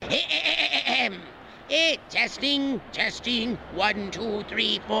Testing, testing. 1, 2,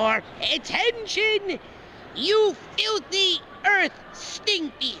 3, 4. Attention! You filthy earth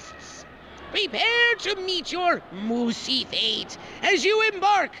stink beasts. Prepare to meet your moosey fate as you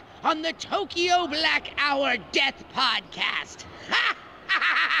embark on the Tokyo Black Hour Death Podcast.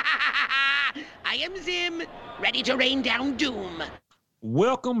 I am Zim, ready to rain down doom.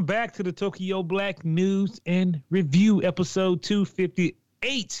 Welcome back to the Tokyo Black News and Review, episode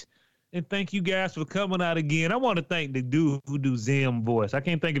 258. And thank you guys for coming out again. I want to thank the dude who do Zim voice. I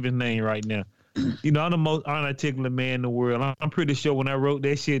can't think of his name right now. You know, I'm the most unarticulate man in the world. I'm pretty sure when I wrote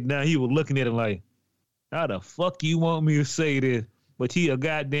that shit down, he was looking at it like, how the fuck you want me to say this? But he a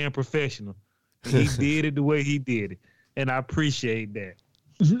goddamn professional. And he did it the way he did it. And I appreciate that.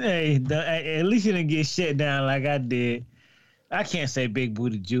 Hey, at least you didn't get shut down like I did. I can't say Big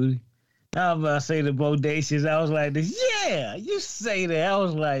Booty Judy. I was about to say the Bodacious. I was like this. Yeah, you say that. I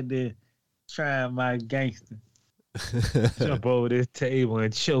was like this. Trying my gangster. Jump over this table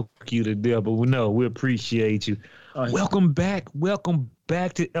and choke you to death. But we appreciate you. Oh, yeah. Welcome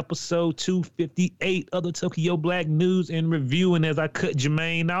back to episode 258 of the Tokyo Black News and Review. And as I cut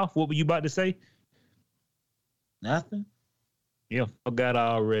Jermaine off, what were you about to say? Nothing. Yeah, forgot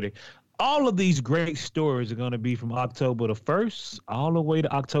already. All of these great stories are going to be from October the 1st all the way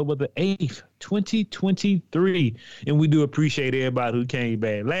to October the 8th, 2023. And we do appreciate everybody who came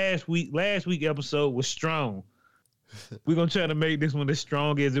back. Last week episode was strong. We're going to try to make this one as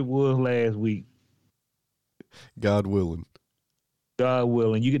strong as it was last week. God willing. God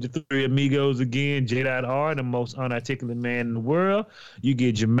willing. You get the three amigos again. J.R., the most unarticulate man in the world. You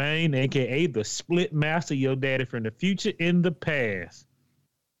get Jermaine, a.k.a. the split master, your daddy from the future in the past.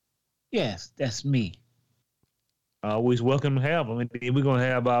 Yes, that's me. Always welcome to have him. And then we're going to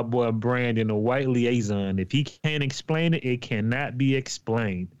have our boy Brandon, the white liaison. If he can't explain it, it cannot be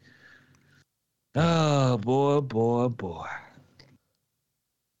explained. Oh, boy.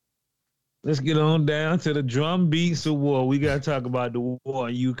 Let's get on down to the drum beats of war. We got to talk about the war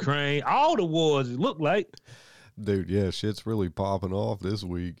in Ukraine. All the wars, it look like. Dude, yeah, shit's really popping off this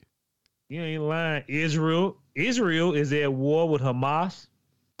week. You ain't lying. Israel is at war with Hamas.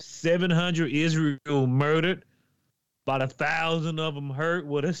 700 Israel murdered, about 1,000 of them hurt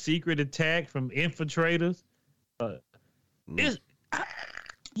with a secret attack from infiltrators. All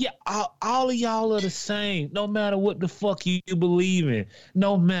of y'all are the same. No matter what the fuck you believe in,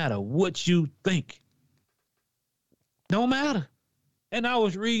 no matter what you think, no matter. And I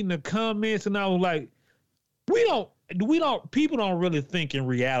was reading the comments, and I was like, people don't really think in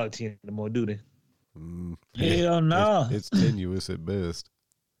reality anymore, do they? Hell no. It's tenuous at best.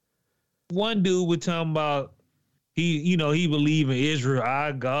 One dude was talking about he believed in Israel.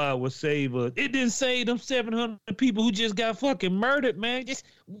 Our God will save us. It didn't save them 700 people who just got fucking murdered, man. Just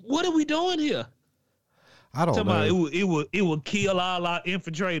what are we doing here? I don't know. It will kill all our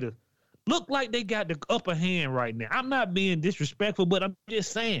infiltrators. Look like they got the upper hand right now. I'm not being disrespectful, but I'm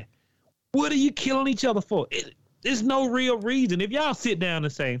just saying, what are you killing each other for? There's no real reason. If y'all sit down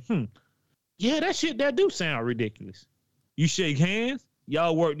and say, yeah, that do sound ridiculous. You shake hands,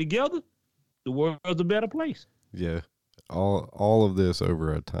 y'all work together. The world's a better place. Yeah. All of this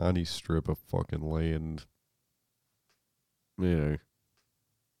over a tiny strip of fucking land. You know.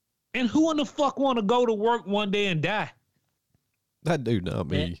 And who in the fuck want to go to work one day and die? That dude, not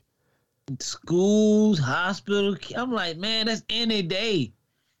me. Schools, hospital. I'm like, man, that's any day.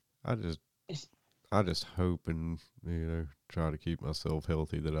 I just hope and, try to keep myself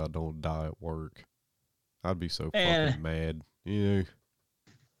healthy that I don't die at work. I'd be so fucking mad.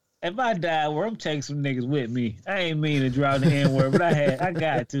 If I die, I'm taking some niggas with me. I ain't mean to drop the N-word, but I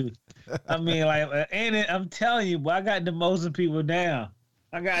got to. I mean, I'm telling you, boy, I got the most of people down.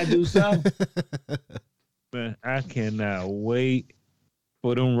 I got to do something. Man, I cannot wait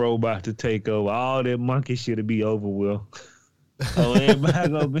for them robots to take over. All that monkey shit to be over with. Oh, everybody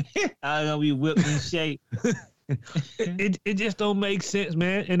gonna be whipped in shape. It just don't make sense,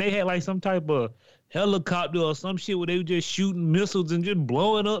 man. And they had like some type of helicopter or some shit where they were just shooting missiles and just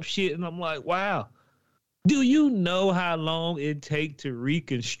blowing up shit. And I'm like, wow. Do you know how long it take to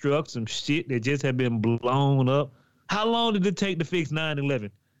reconstruct some shit that just had been blown up? How long did it take to fix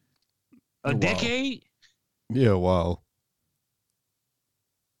 9/11? A decade? Yeah, wow.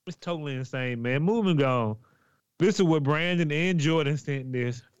 It's totally insane, man. Moving on. This is what Brandon and Jordan sent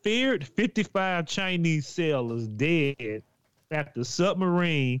this. Feared 55 Chinese sailors dead after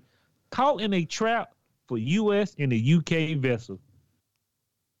submarine caught in a trap for U.S. and a UK vessel.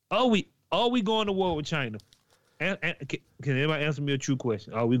 Are we going to war with China? Can anybody answer me a true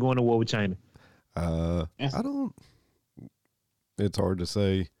question? Are we going to war with China? I don't. It's hard to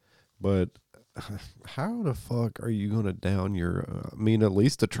say, but how the fuck are you gonna down your? I mean, at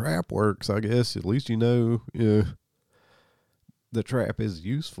least the trap works, I guess. At least you know, the trap is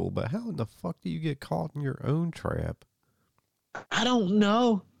useful. But how in the fuck do you get caught in your own trap? I don't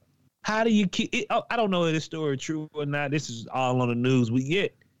know. How do you keep it? I don't know if this story is true or not. This is all on the news.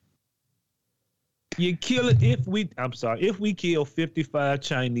 You kill it if we kill 55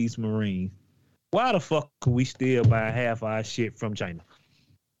 Chinese Marines, why the fuck could we still buy half our shit from China?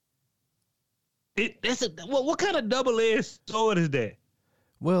 What kind of double-edged sword is that?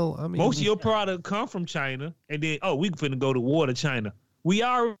 Well, I mean, Most of your product come from China, and then we finna go to war to China. We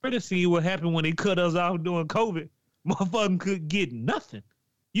already see what happened when they cut us off during COVID. Motherfucker couldn't get nothing.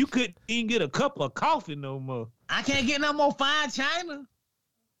 You couldn't even get a cup of coffee no more. I can't get no more fine China.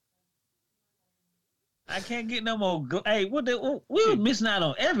 I can't get no more. Hey, we were missing out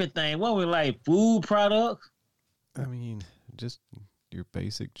on everything. What we like food products? I mean, just your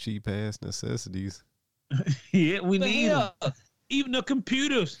basic cheap ass necessities. Yeah, we need them. Even the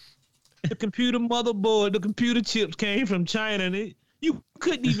computers, the computer motherboard, the computer chips came from China, and you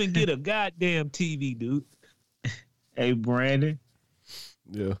couldn't even get a goddamn TV, dude. Hey, Brandon.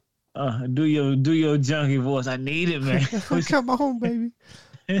 Yeah. Do your junkie voice. I need it, man. Come on, baby.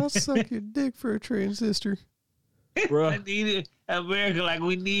 I'll suck your dick for a transistor. Bruh. I need it. America, like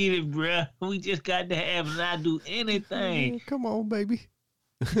we need it, bruh. We just got to have it. Not do anything. Yeah, come on, baby.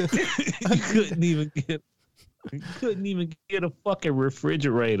 You couldn't even get a fucking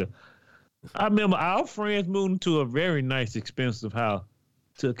refrigerator. I remember our friends moved into a very nice, expensive house.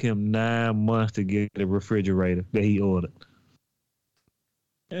 Took him 9 months to get a refrigerator that he ordered.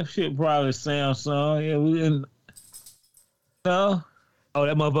 That shit probably Samsung. Yeah, we didn't. No. Oh,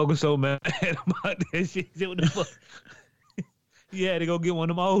 that motherfucker so mad about that shit. He said, what the fuck? He had to go get one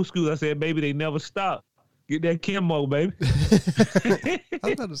of them old schools. I said, baby, they never stop. Get that Kimmo, baby. I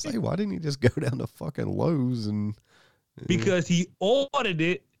was about to say, why didn't he just go down to fucking Lowe's and... Because he ordered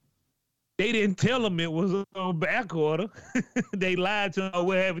it. They didn't tell him it was on back order. They lied to him.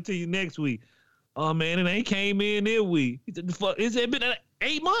 We'll have it to you next week. Oh, man, it ain't came in this week. He said, the fuck? It's been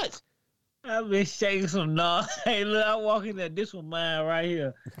 8 months. I've been shaking some noise. Hey, look, I walk in there. This one mine right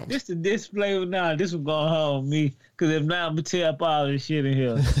here. This the display now. This one going home me. Because if not, I'm going to tear up all this shit in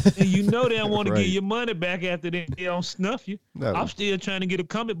here. And you know they don't want to Right. give your money back after they don't snuff you. No. I'm still trying to get a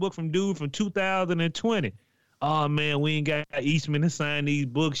comic book from 2020. Oh, man, we ain't got Eastman to sign these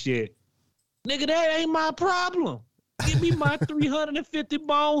books yet. Nigga, that ain't my problem. Give me my 350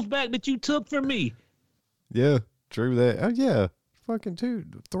 bones back that you took from me. Yeah, true that. Oh, yeah. Fucking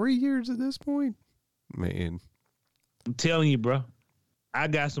 3 years at this point? Man. I'm telling you, bro. I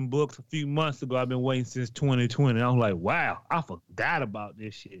got some books a few months ago. I've been waiting since 2020. I was like, wow, I forgot about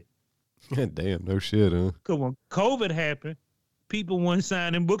this shit. Damn, no shit, huh? Because when COVID happened, people weren't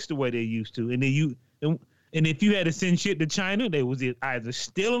signing books the way they used to. And if you had to send shit to China, they was either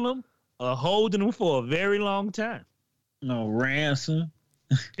stealing them or holding them for a very long time. No ransom.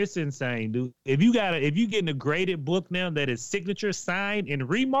 It's insane, dude. If you getting a graded book now that is signature signed and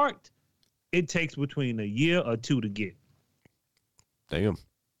remarked, it takes between a year or 2 to get. Damn.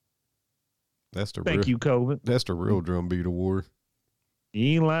 That's the Thank real, you, COVID. That's the real drumbeat of war.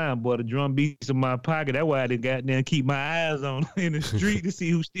 You ain't lying, boy. The drum beats in my pocket. That's why I done got there keep my eyes on in the street to see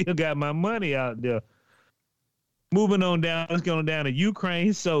who still got my money out there. Moving on down, let's go on down to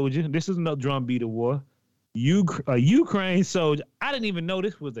Ukraine soldier. This is no drum beat of war. A Ukraine soldier. I didn't even know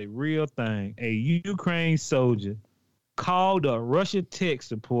this was a real thing. A Ukraine soldier called a Russia tech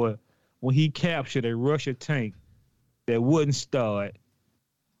support when he captured a Russia tank that wouldn't start.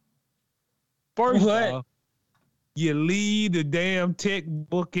 First off, you leave the damn tech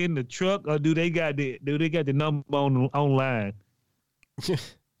book in the truck, or do they got the number online?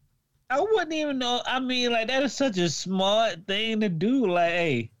 I wouldn't even know. I mean, like, that is such a smart thing to do. Like,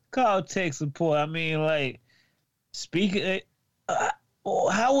 hey, call tech support. I mean, like, speaking,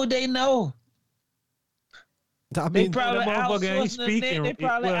 how would they know? I They mean, probably that motherfucker ain't outsourcing speaking. it. They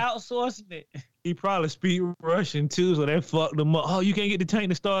probably Well, outsourcing it. he probably speak Russian too, so that fucked him up. Oh, you can't get the tank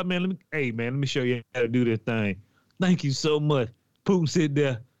to start, man. Let me show you how to do this thing. Thank you so much. Putin, sit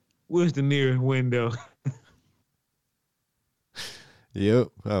there. Where's the nearest window? yep,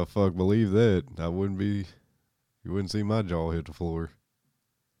 I fuck believe that. You wouldn't see my jaw hit the floor.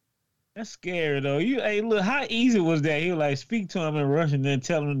 That's scary though. Hey, look, how easy was that? He was like, speak to him in Russian, then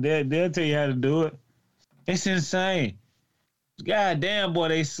tell him that they'll tell you how to do it. It's insane. God damn, boy,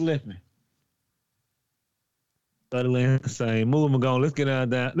 they slipping. Utterly insane. Moving on. Let's get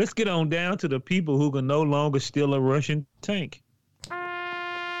on down to the people who can no longer steal a Russian tank.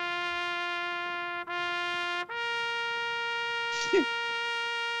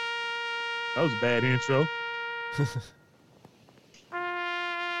 That was a bad intro. It's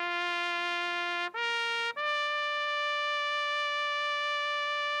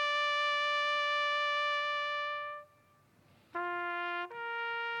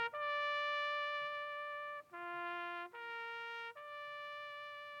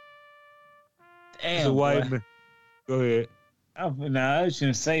a Damn, white boy. man. Go ahead. I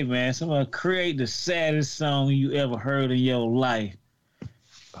shouldn't say, man. Someone create the saddest song you ever heard in your life.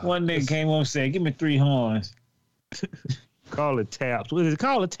 One nigga came up and said, "Give me 3 horns." Call it taps. What is it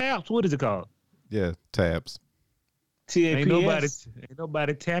called? Taps. What is it called? Yeah, taps. TAPS. Ain't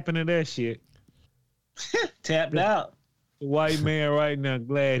nobody tapping in that shit. Tapped out. The white man right now,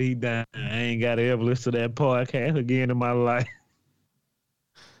 glad he died. I ain't got to ever listen to that podcast again in my life.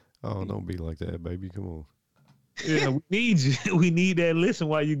 Oh, don't be like that, baby. Come on. Yeah, we need you. We need that listen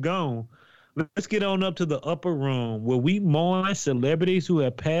while you're gone. Let's get on up to the upper room where we mourn celebrities who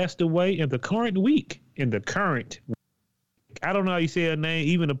have passed away in the current week. I don't know how you say her name.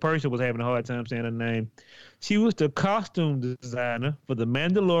 Even the person was having a hard time saying her name. She was the costume designer for The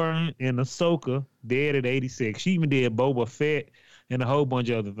Mandalorian and Ahsoka, dead at 86. She even did Boba Fett and a whole bunch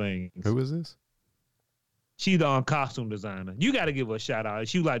of other things. Who is this? She's the costume designer. You got to give her a shout out.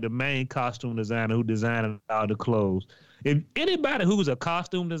 She was like the main costume designer who designed all the clothes. If anybody who's a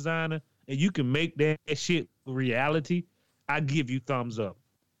costume designer and you can make that shit reality, I give you thumbs up.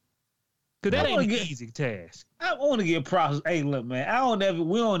 Because that ain't an easy task. I want to get props. Hey, look, man.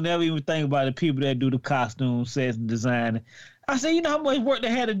 We don't never even think about the people that do the costume sets and designing. I said, you know how much work they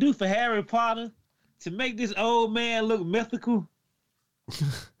had to do for Harry Potter to make this old man look mythical?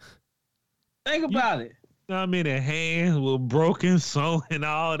 Think about it. I mean, their hands were broken, sewing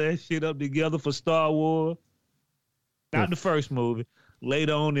all that shit up together for Star Wars. Not the first movie.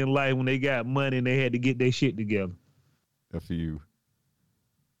 Later on in life, when they got money and they had to get their shit together. A few.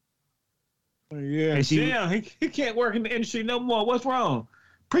 Yeah, and he can't work in the industry no more. What's wrong?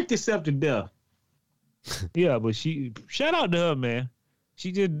 Pricked himself to death. Yeah, but shout out to her, man.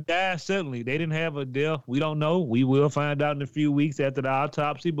 She just died suddenly. They didn't have a death. We don't know. We will find out in a few weeks after the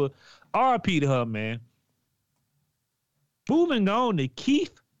autopsy, but RIP to her, man. Moving on to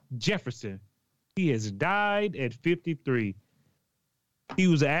Keith Jefferson. He has died at 53. He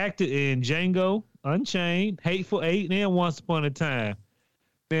was an actor in Django, Unchained, Hateful Eight, and Once Upon a Time.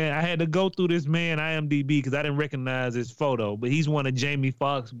 Man, I had to go through this man IMDb because I didn't recognize his photo, but he's one of Jamie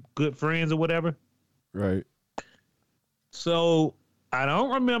Foxx's good friends or whatever. Right. So I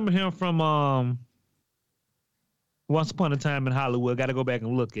don't remember him from Once Upon a Time in Hollywood. Got to go back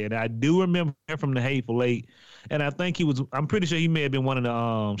and look at it. I do remember him from the Hateful Eight, and I think I'm pretty sure he may have been one of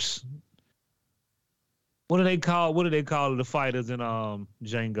the what do they call the fighters in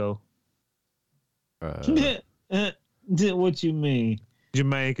Django? What you mean?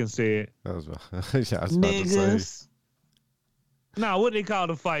 Jermaine can say it. I was about to say. No, what did they call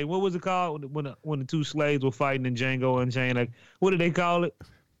the fight? What was it called when the two slaves were fighting in Django Unchained? Like, what did they call it?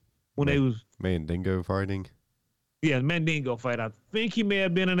 When they was Mandingo fighting. Yeah, Mandingo fight. I think he may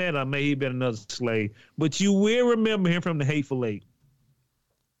have been in that, or may have been another slave. But you will remember him from the Hateful Eight.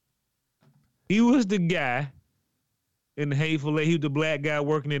 He was the guy in the Hateful Eight. He was the black guy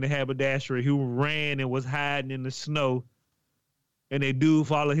working in the haberdashery who ran and was hiding in the snow. And they dude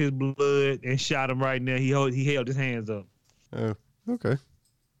followed his blood and shot him right now. He held his hands up. Oh, okay.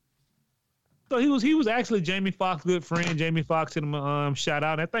 So he was actually Jamie Foxx's good friend. Jamie Foxx hit him shout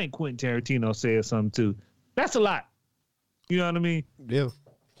out. I think Quentin Tarantino said something too. That's a lot. You know what I mean? Yeah.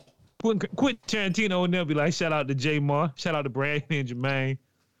 Quentin Tarantino would never be like, shout out to J Mar, shout out to Brad and Jermaine.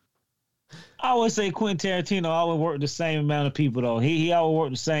 I always say Quentin Tarantino always work the same amount of people though. He always work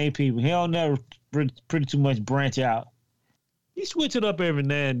the same people. He don't never pretty too much branch out. He switch it up every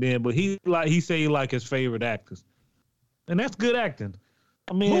now and then, but he say he like his favorite actors, and that's good acting.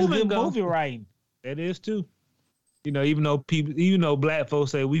 I mean, it's good movie writing. That is too. You know, even though black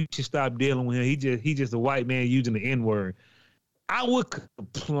folks say we should stop dealing with him, he just a white man using the N-word. I would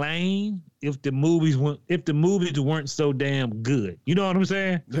complain if the movies weren't so damn good. You know what I'm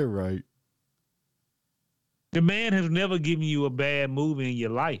saying? They're right. The man has never given you a bad movie in your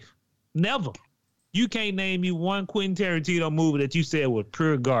life. Never. You can't name me one Quentin Tarantino movie that you said was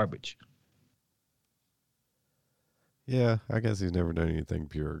pure garbage. Yeah, I guess he's never done anything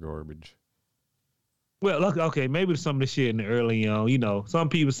pure garbage. Well, look, okay, maybe some of the shit in the early on, you know, some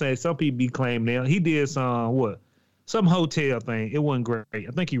people be claiming that he did some hotel thing. It wasn't great.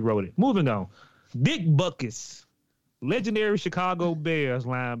 I think he wrote it. Moving on. Dick Butkus, legendary Chicago Bears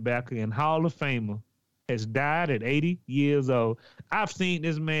linebacker and Hall of Famer, has died at 80 years old. I've seen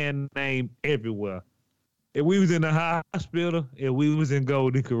this man name everywhere. if we was in the hospital, if we was in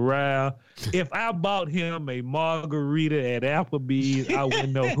Golden Corral, if I bought him a margarita at Applebee's, I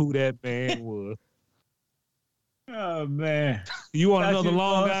wouldn't know who that man was. Oh man. You want Thought another you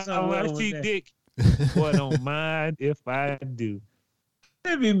Long going somewhere Island with iced tea, that. Dick? Boy, don't mind if I do.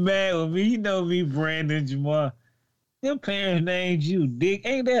 They be mad with me. You know me, Brandon Jamal. Your parents named you Dick.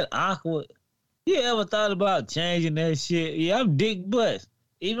 Ain't that awkward? You ever thought about changing that shit? Yeah, I'm Dick Butts.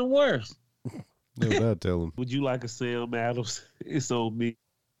 Even worse. No, that tell him. Would you like a Sam Adams? It's on me.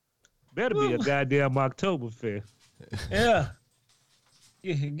 Better be a goddamn Oktoberfest. Yeah.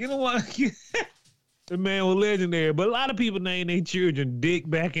 Yeah, get him one. The man was legendary. But a lot of people name their children Dick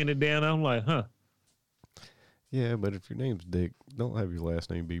back in the day, and I'm like, huh. Yeah, but if your name's Dick, don't have your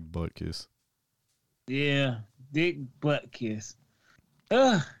last name be Buttkiss. Yeah, Dick Buttkiss.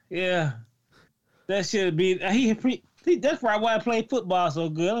 Yeah. That should be. That's probably why I play football so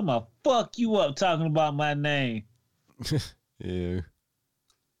good. I'm gonna fuck you up talking about my name. Yeah.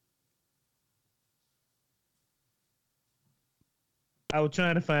 I was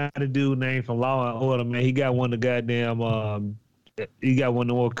trying to find a dude named from Law and Order, man. He got one of the goddamn, he got one of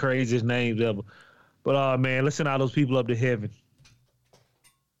the more craziest names ever. But, man, let's send all those people up to heaven.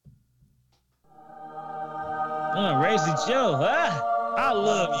 Racy Joe, huh? I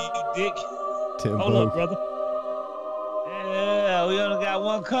love you, Dick. Timbo. Hold up, brother. Yeah, we only got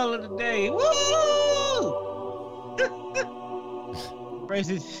one color today. Woo!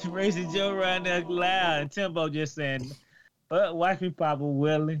 Racy Joe right there loud, and Timbo just saying, watch me, Papa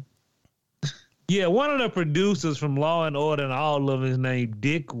Willie. Yeah, one of the producers from Law and Order and all of them is named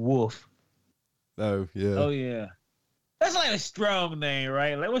Dick Wolf. Oh, yeah. Oh, yeah. That's like a strong name,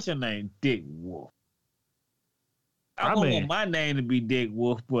 right? Like, what's your name? Dick Wolf. I don't want my name to be Dick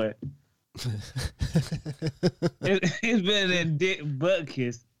Wolf, but it's better than Dick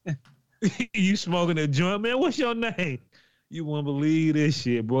Buttkiss. You smoking a joint, man? What's your name? You won't believe this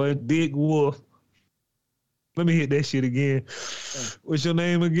shit, boy. Dick Wolf. Let me hit that shit again. What's your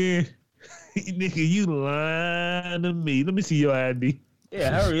name again? Nigga, you lying to me. Let me see your ID.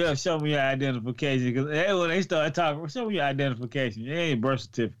 Yeah, hurry up. Show me your identification. Because when they start talking, show me your identification. It ain't birth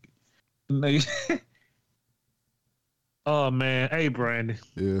certificate. Oh, man. Hey, Brandon.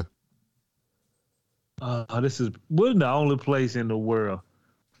 Yeah. We're the only place in the world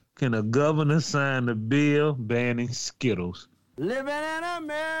can a governor sign a bill banning Skittles. Living in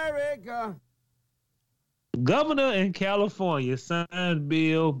America. Governor in California signed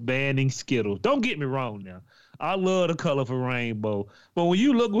bill banning Skittles. Don't get me wrong now. I love the colorful rainbow. But when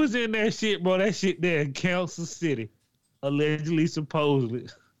you look what's in that shit, bro, that shit there in Kansas City. Allegedly, supposedly.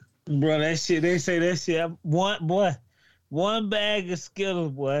 Bro, that shit, they say that shit. One bag of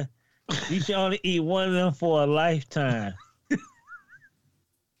Skittles, boy. You should only eat one of them for a lifetime.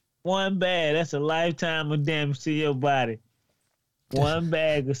 One bag, that's a lifetime of damage to your body. One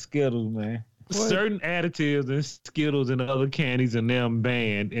bag of Skittles, man. What? Certain additives and Skittles and other candies are now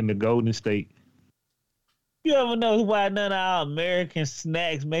banned in the Golden State. You ever know why none of our American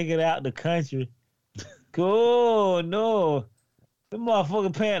snacks make it out the country? Cool, no. The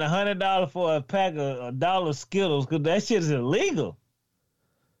motherfucker paying $100 for a pack of $1 Skittles because that shit is illegal.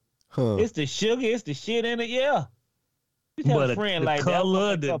 Huh. It's the sugar, it's the shit in it, yeah. You tell But a friend the like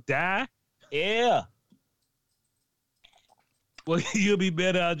color, that. the dye, Yeah. well, you'll be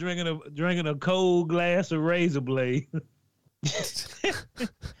better out drinking a cold glass of Razor Blade.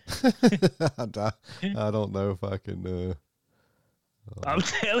 I don't know if I can. I'm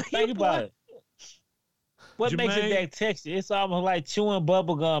telling you, Think about it. What makes it Jermaine? that texture? It's almost like chewing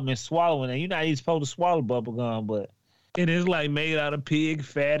bubble gum and swallowing it. You're not even supposed to swallow bubble gum, but and it's like made out of pig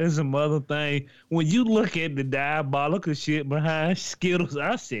fat and some other thing. When you look at the diabolical shit behind Skittles,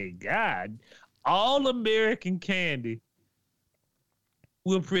 I said, God, all American candy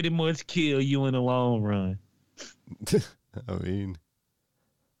will pretty much kill you in the long run. I mean,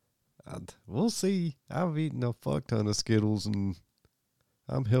 we'll see. I've eaten a fuck ton of Skittles and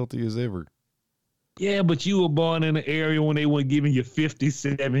I'm healthy as ever. Yeah, but you were born in an area when they were giving you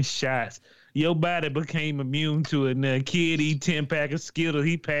 57 shots. Your body became immune to it. Now, kid eat 10 pack of Skittles,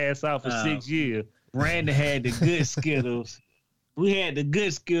 he passed out for 6 years. Brandon had the good Skittles. We had the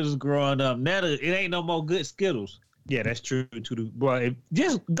good Skittles growing up. Now it ain't no more good Skittles. Yeah, that's true too. Bro,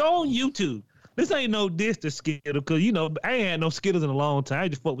 just go on YouTube. This ain't no diss to Skittles, because, you know, I ain't had no Skittles in a long time. I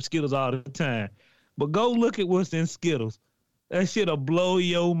just fuck with Skittles all the time. But go look at what's in Skittles. That shit'll blow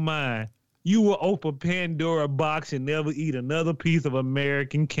your mind. You will open Pandora box and never eat another piece of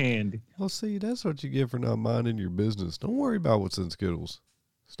American candy. Well, see, that's what you get for not minding your business. Don't worry about what's in Skittles.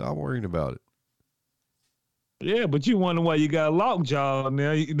 Stop worrying about it. Yeah, but you wonder why you got a lockjaw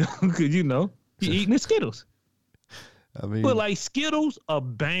now, you know, because, you know, you eating the Skittles. I mean, But like Skittles are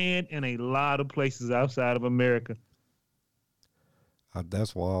banned in a lot of places outside of America.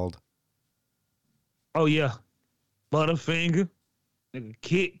 that's wild. Oh yeah, Butterfinger, nigga,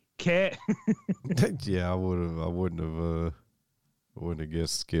 Kit Kat. Yeah, I wouldn't have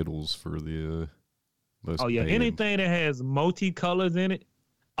guessed Skittles for the most. Oh yeah, banned. anything that has multicolors in it.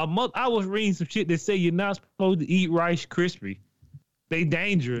 I was reading some shit that say you're not supposed to eat Rice Krispie. They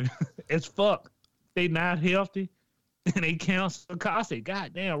dangerous as fuck. They not healthy, and they count. I say,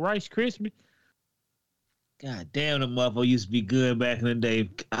 God damn, Rice Krispie. God damn, the motherfucker used to be good back in the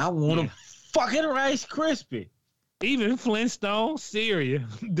day. I want a fucking Rice Krispie. Even Flintstone cereal,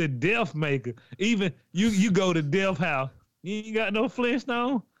 the Death Maker. Even you go to Death House. You ain't got no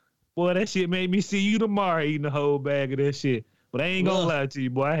Flintstone? Boy, that shit made me see you tomorrow eating a whole bag of that shit. But I ain't gonna lie to you,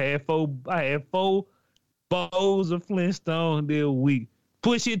 boy. I had four bowls of Flintstone this week.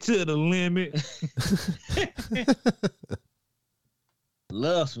 Push it to the limit.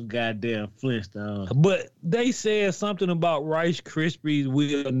 Love some goddamn Flintstones. But they said something about Rice Krispies.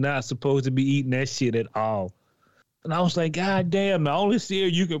 We are not supposed to be eating that shit at all. And I was like, God damn, the only cereal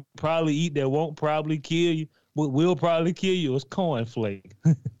you can probably eat that won't probably kill you, but will probably kill you is cornflake.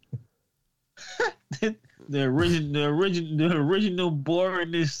 the original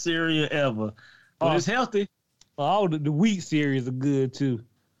boringest cereal ever. But it's healthy. All the wheat cereals are good too.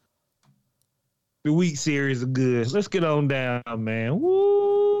 The wheat cereals are good. Let's get on down, man.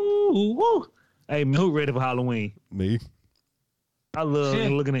 Woo, woo. Hey, man, who ready for Halloween? Me. I love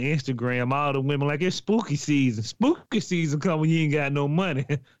looking at Instagram. All the women like it's spooky season. Spooky season come when you ain't got no money.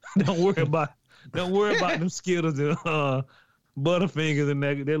 Don't worry about them Skittles and Butterfingers and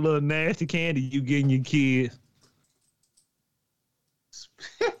that little nasty candy you getting your kids.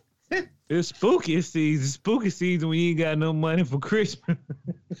 It's spooky season. Spooky season when you ain't got no money for Christmas.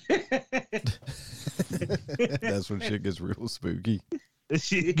 That's when shit gets real spooky. The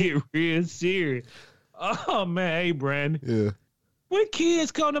shit get real serious. Oh man, hey Brandon. Yeah. When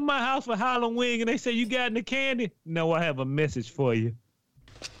kids come to my house for Halloween and they say you got any candy, no, I have a message for you.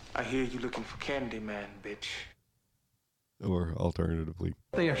 I hear you looking for candy, man, bitch. Or alternatively,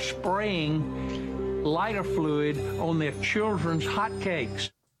 They are spraying lighter fluid on their children's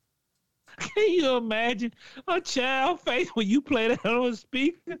hotcakes. Can you imagine a child face when you play that on a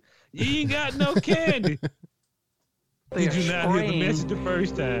speaker? You ain't got no candy. They Did are you not hear the spraying message the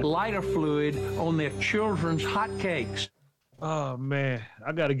first time? lighter fluid on their children's hotcakes. Oh man,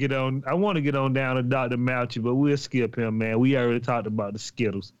 I gotta get on. I want to get on down to Dr. Mouchy, but we'll skip him, man. We already talked about the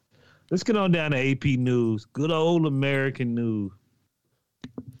Skittles. Let's get on down to AP News. Good old American news.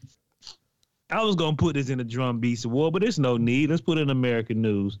 I was gonna put this in the drum beats award, but there's no need. Let's put it in American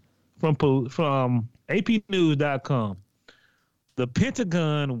news from APnews.com. The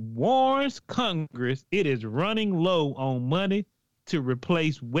Pentagon warns Congress it is running low on money to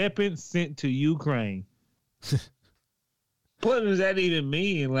replace weapons sent to Ukraine. What does that even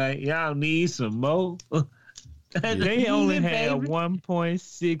mean? Like, y'all need some more? They only have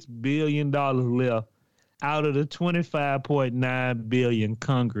 $1.6 billion left out of the $25.9 billion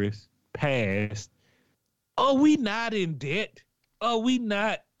Congress passed. Are we not in debt? Are we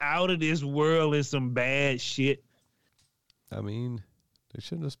not out of this world in some bad shit? I mean, they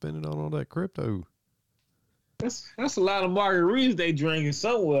shouldn't have spent it on all that crypto. That's a lot of margaritas they drinking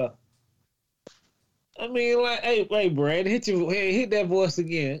somewhere. I mean, like, hey, Brad, hit that voice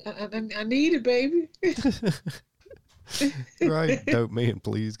again. I need it, baby. Right, dope man,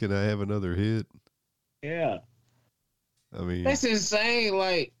 please, can I have another hit? Yeah. I mean, That's insane.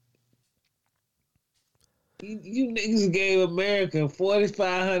 Like, you niggas gave America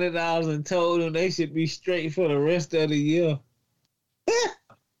 $4,500 and told them they should be straight for the rest of the year.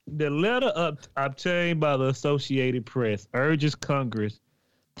 The letter obtained by the Associated Press urges Congress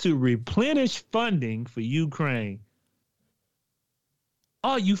to replenish funding for Ukraine.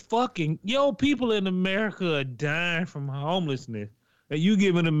 Oh, people in America are dying from homelessness. Are you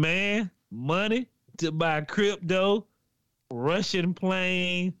giving a man money to buy crypto, Russian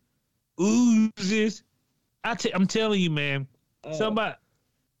plane, Uzis? I'm telling you, man, somebody,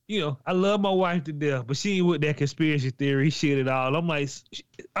 I love my wife to death, but she ain't with that conspiracy theory shit at all. I'm like,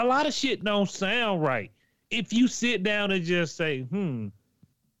 a lot of shit don't sound right. If you sit down and just say,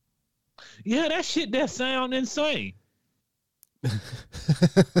 yeah, that shit that sound insane.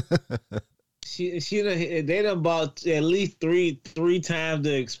 They done bought at least three times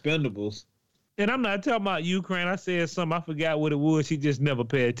the Expendables. And I'm not talking about Ukraine. I said something, I forgot what it was. She just never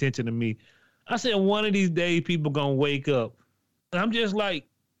paid attention to me. I said one of these days people gonna wake up. And I'm just like,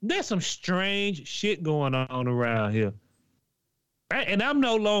 there's some strange shit going on around here. And I'm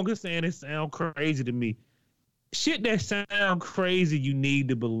no longer saying it sounds crazy to me. shit that sound crazy, you need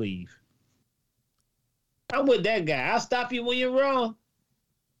to believe. I'm with that guy. I'll stop you when you're wrong.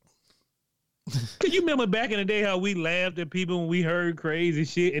 Cause you remember back in the day how we laughed at people when we heard crazy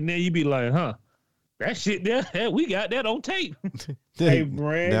shit, and then you be like, huh, that shit there, we got that on tape. Hey,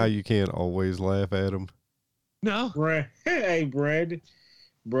 Brad. Now you can't always laugh at him. No. Brad. Hey, Brad.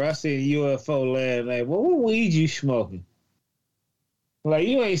 Bro, I seen UFO last night. Well, what weed you smoking? Like,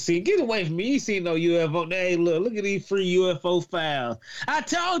 you ain't seen, get away from me. You ain't seen no UFO. Hey, look at these free UFO files. I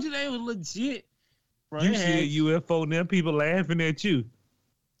told you they was legit. Bro, You see a UFO and them people laughing at you.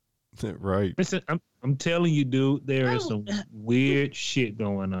 Right. Listen, I'm telling you, dude, there is some weird shit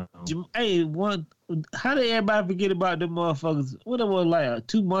going on. Hey, how did everybody forget about them motherfuckers? What it was like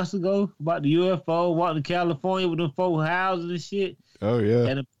 2 months ago about the UFO walking to California with them 4 houses and shit? Oh, yeah.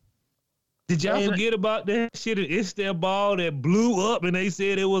 And Did y'all forget about that shit in Istanbul that blew up and they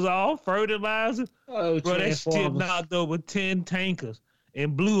said it was all fertilizer? Bro, that shit knocked over 10 tankers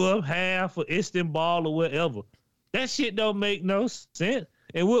and blew up half of Istanbul or whatever. That shit don't make no sense.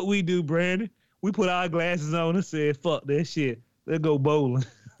 And what we do, Brandon, we put our glasses on and said, fuck that shit. Let's go bowling.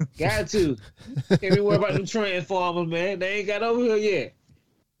 Got to. Can't be worried about them transformers, man. They ain't got over here yet.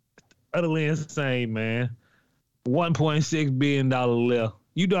 Utterly insane, man. $1.6 billion left.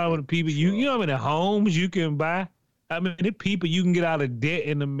 You know how many people, you know how many homes you can buy? How many people you can get out of debt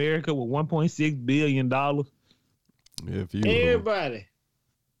in America with $1.6 billion? If you Everybody.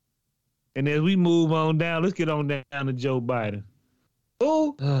 And as we move on down, let's get on down to Joe Biden.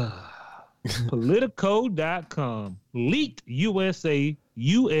 Who? Politico.com leaked U.S.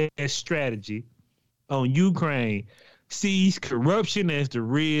 strategy on Ukraine sees corruption as the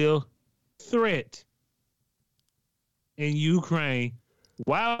real threat in Ukraine.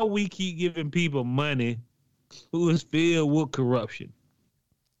 Why we keep giving people money who is filled with corruption?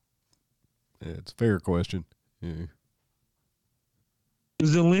 Yeah, it's a fair question. Yeah.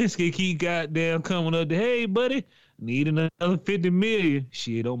 Zelensky keep goddamn coming up to, hey, buddy, need another 50 million.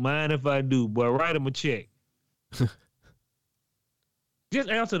 Shit, don't mind if I do, but write him a check. Just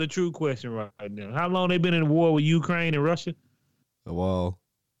answer the true question right now. How long they been in war with Ukraine and Russia? A while.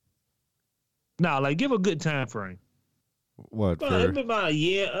 Nah, like give a good time frame. What? Well, it's been about a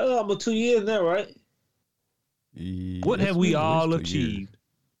year, almost 2 years now, right? What have we all achieved? achieved?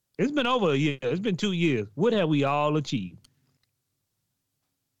 It's been over a year. It's been 2 years. What have we all achieved?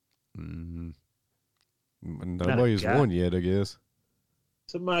 Nobody's won yet, I guess.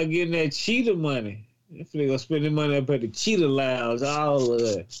 Somebody getting that cheetah money. If they gonna spend their money up at the cheetah lounge, all of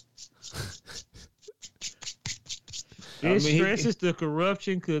that. It stresses the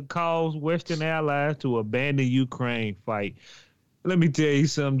corruption could cause Western allies to abandon Ukraine fight. Let me tell you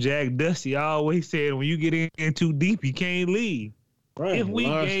something, Jack Dusty always said, when you get in too deep, you can't leave. Right. If we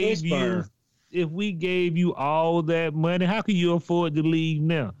gave you all that money, how can you afford to leave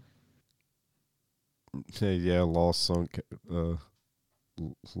now? Yeah, lost sunk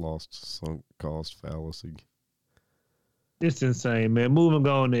cost fallacy. It's insane, man. Moving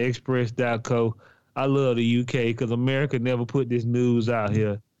on to Express.co. I love the UK because America never put this news out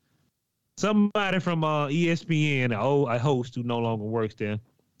here. Somebody from ESPN, a host who no longer works there,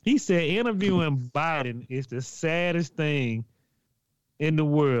 he said interviewing Biden is the saddest thing in the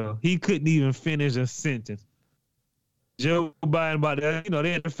world. He couldn't even finish a sentence. Joe Biden about that,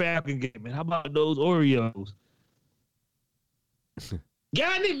 they had the Falcon game. Man, how about those Oreos?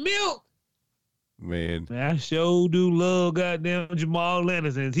 Got any milk? Man, I sure do love goddamn Jamal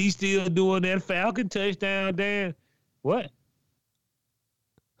Anderson. He's still doing that Falcon touchdown dance. What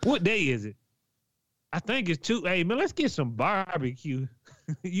day is it? I think it's 2. Hey, man, let's get some barbecue.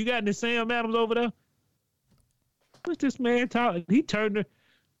 You got any Sam Adams over there? What's this man talking? He turned her.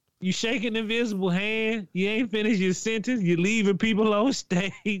 You shaking the invisible hand. You ain't finished your sentence. You leaving people on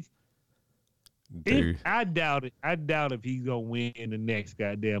stage. I doubt it. I doubt if he's going to win the next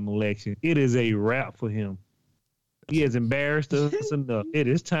goddamn election. It is a wrap for him. He has embarrassed us enough. It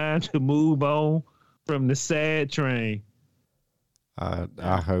is time to move on from the sad train.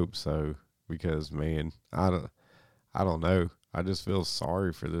 I hope so, because man, I don't know. I just feel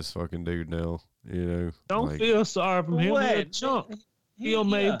sorry for this fucking dude now. Don't feel sorry for him. He's a chump. He'll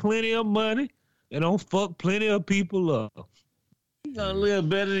make plenty of money and don't fuck plenty of people up. He's gonna live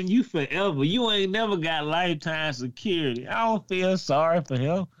better than you forever. You ain't never got lifetime security. I don't feel sorry for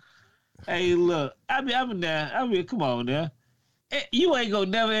him. Hey, look, I mean, come on now. You ain't gonna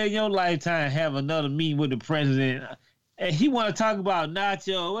never in your lifetime have another meeting with the president. And he want to talk about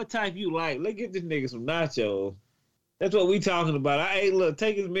nachos. What type you like? Let's get this nigga some nachos. That's what we talking about. Hey, look,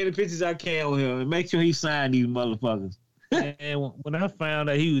 take as many pictures as I can with him and make sure he sign these motherfuckers. And when I found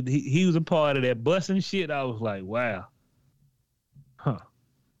out he was a part of that busing shit, I was like, wow. Huh.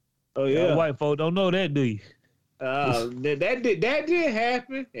 Oh Yeah. White folk don't know that, do you? That did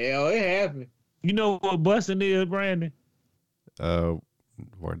happen. Hell, it happened. You know what busing is, Brandon?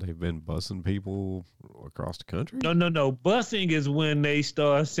 Where they've been busing people across the country? No. Busing is when they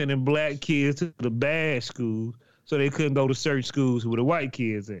start sending black kids to the bad schools, so they couldn't go to certain schools where the white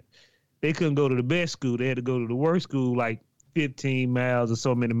kids at. They couldn't go to the best school. They had to go to the worst school, like 15 miles or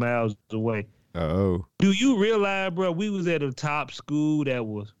so many miles away. Oh. Do you realize, bro, we was at a top school that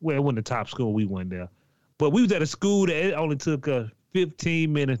was, well, it wasn't the top school we went there, but we was at a school that it only took us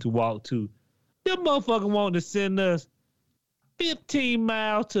 15 minutes to walk to. Them motherfuckers wanted to send us 15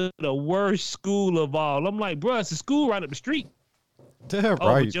 miles to the worst school of all. I'm like, bro, it's a school right up the street. Yeah, Oh,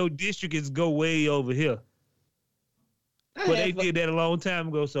 right. but your district is go way over here. But they did that a long time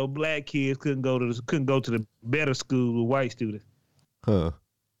ago, so black kids couldn't go to the better school with white students. Huh.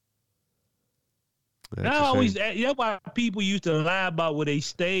 That's why people used to lie about where they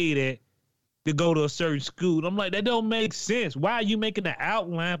stayed at to go to a certain school. I'm like, that don't make sense. Why are you making an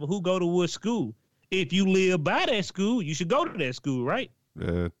outline for who go to what school? If you live by that school, you should go to that school, right?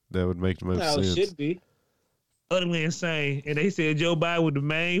 That would make the most sense. It should be. Utterly insane. And they said Joe Biden was the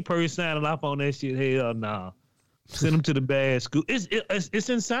main person signing off on that shit. Hell nah. Send them to the bad school. It's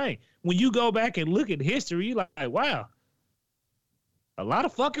insane. When you go back and look at history, you're like, wow, a lot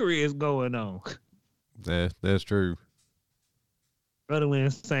of fuckery is going on. That's true. Utterly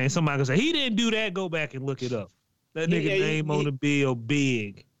insane. Somebody can say, he didn't do that. Go back and look it up. That nigga name on the bill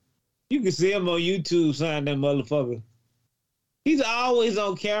big. You can see him on YouTube sign that motherfucker. He's always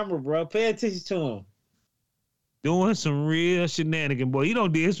on camera, bro. Pay attention to him. Doing some real shenanigans, boy. You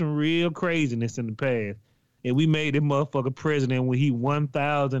done did some real craziness in the past. And we made this motherfucker president when he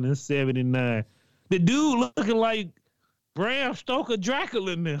 1,079. The dude looking like Bram Stoker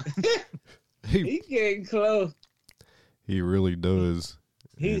Dracula now. He getting close. He really does.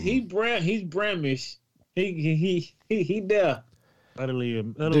 He's Bramish. He there. Utterly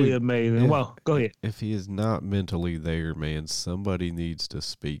amazing. Well, go ahead. If he is not mentally there, man, somebody needs to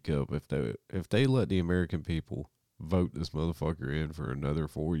speak up. If they let the American people vote this motherfucker in for another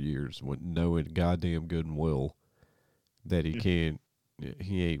 4 years, knowing goddamn good and well that he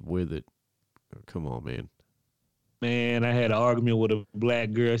ain't with it. Come on, man. Man, I had an argument with a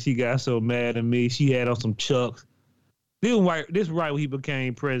black girl. She got so mad at me. She had on some Chucks. This right when he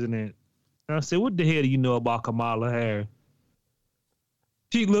became president. And I said, what the hell do you know about Kamala Harris?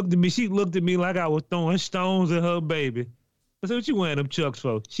 She looked at me like I was throwing stones at her baby. I said, what you wearing them Chucks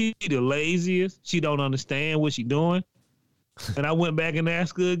for? She the laziest. She don't understand what she doing. And I went back and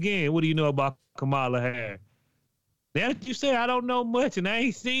asked her again, what do you know about Kamala Harris? Now that you say I don't know much and I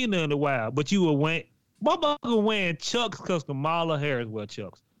ain't seen her in a while, but you were wearing Chucks because Kamala Harris wear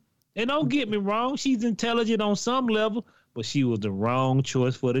Chucks. And don't get me wrong, she's intelligent on some level, but she was the wrong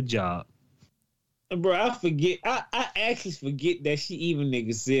choice for the job. Bro, I actually forget that she even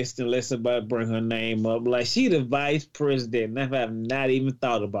exists unless somebody bring her name up. Like, she the vice president, and I have not even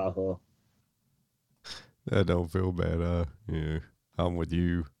thought about her. That don't feel bad. Yeah, I'm with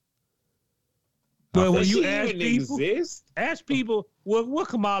you. But when you ask people, what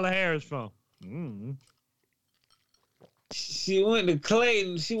Kamala Harris from? Mm-hmm. She went to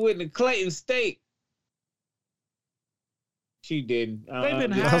Clayton. She went to Clayton State. She didn't. They've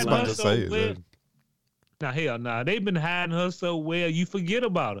been hiding her so well. Now, hell nah. They've been hiding her so well, you forget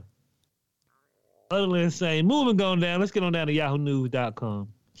about her. Utterly insane. Moving on down. Let's get on down to yahoonews.com.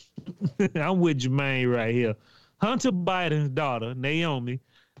 I'm with Jermaine right here. Hunter Biden's daughter, Naomi,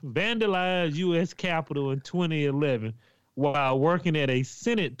 vandalized U.S. Capitol in 2011 while working at a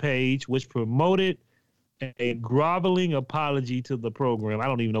Senate page which promoted a groveling apology to the program. I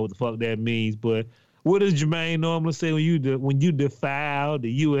don't even know what the fuck that means, but what does Jermaine normally say when you defile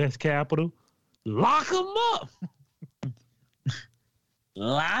the U.S. Capitol? Lock them up.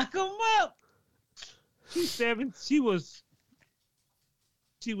 Lock them up. She was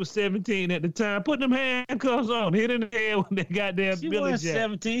 17 at the time. Put them handcuffs on. Hit in the head when they got there. She wasn't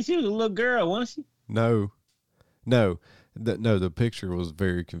 17. She was a little girl, wasn't she? No. The picture was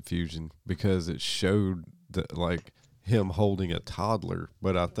very confusing because it showed him holding a toddler,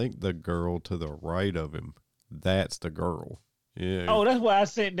 but I think the girl to the right of him, that's the girl. Yeah. Oh, that's why I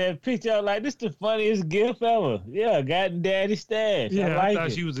sent that picture. I was like, this is the funniest gift ever. Yeah, got in daddy's stash. Yeah, I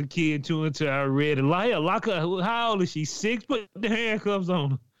thought she was a kid too until I read it. Lock her. How old is she? 6? Put the handcuffs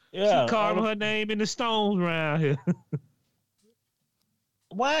on her. Yeah. She carving her name in the stones around here.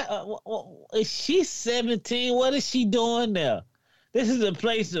 Why? Is she 17? What is she doing there? This is a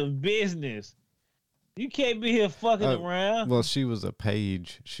place of business. You can't be here fucking around. Well, she was a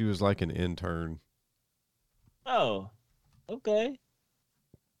page. She was like an intern. Oh, okay.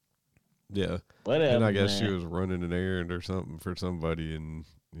 Yeah. Whatever. And I guess man. she was running an errand or something for somebody, and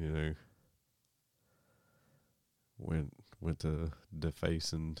went to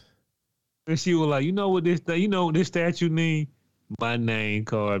defacing. And she was like, you know what this statue need? My name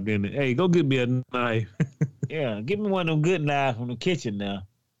carved in it. Hey, go get me a knife. Yeah, give me one of them good knives from the kitchen now.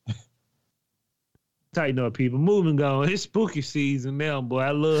 Tighten up, people. Moving on. It's spooky season now, boy.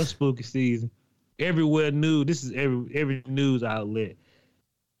 I love spooky season. Everywhere news. This is every news outlet.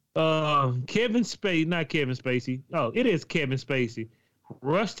 Kevin Spacey, not Kevin Spacey. Oh, it is Kevin Spacey.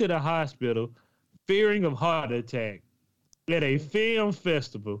 Rushed to the hospital, fearing of heart attack at a film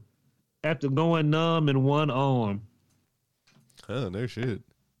festival after going numb in one arm. Oh, no shit.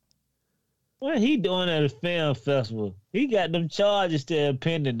 What he doing at a film festival? He got them charges still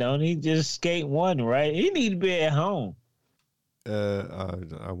pending, don't he? Just skate one, right? He need to be at home.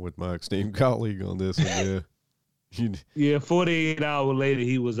 I'm with my esteemed colleague on this one. Yeah. Yeah, 48 hours later,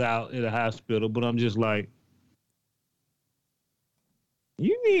 he was out in the hospital, but I'm just like,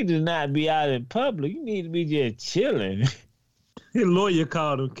 You need to not be out in public. You need to be just chilling. his lawyer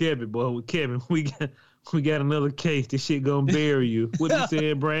called him Kevin, boy. Kevin, we got another case. This shit gonna bury you. What you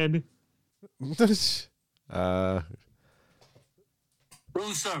saying, Brandon? Room service. I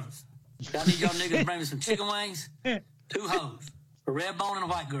need y'all niggas to bring me some chicken wings, 2 hoes, a red bone and a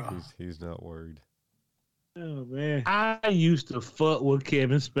white girl. He's not worried. Oh, man. I used to fuck with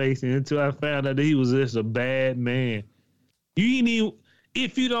Kevin Spacey until I found out that he was just a bad man. You ain't even,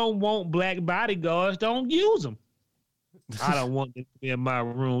 if you don't want black bodyguards, don't use them. I don't want them to be in my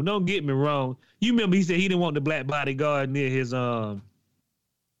room. Don't get me wrong. You remember he said he didn't want the black bodyguard near his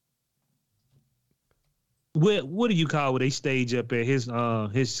what do you call what they stage up at his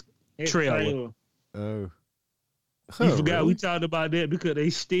trailer? Oh. You forgot we talked about that because they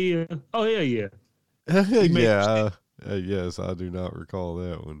still. Oh hell yeah. Yeah. Yes, I do not recall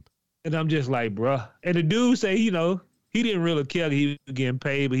that one. And I'm just like, bruh. And the dude say, he didn't really care that he was getting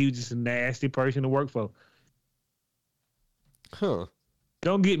paid, but he was just a nasty person to work for. Huh.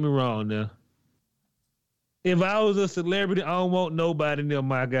 Don't get me wrong now. If I was a celebrity, I don't want nobody near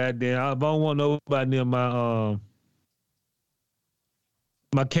my goddamn. I don't want nobody near my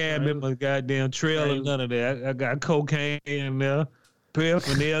my cabin, my goddamn trailer, none of that. I got cocaine in there,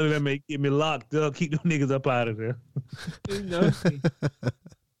 paraphernalia that may get me locked up. Keep them niggas up out of there. You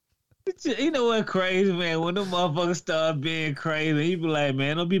know what crazy, man? When them motherfuckers start being crazy, he be like,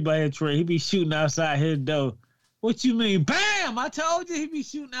 man, don't be by your tree. He be shooting outside his door. What you mean? Bam! I told you he be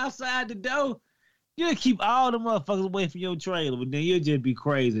shooting outside the door. You'll keep all the motherfuckers away from your trailer, but then you'll just be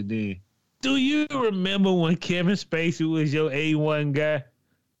crazy then. Do you remember when Kevin Spacey was your A1 guy?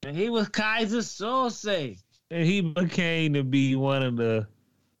 And he was Kaiser Soze. And he became to be one of the...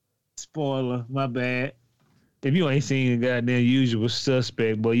 Spoiler, my bad. If you ain't seen the goddamn Usual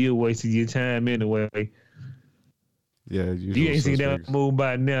Suspect, boy, you're wasting your time anyway. Yeah, you ain't seen that movie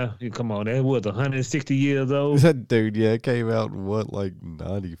by now. Come on, that was 160 years old. That dude, yeah, it came out in what, like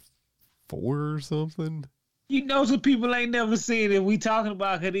 94 or something? You know some people ain't never seen it. We talking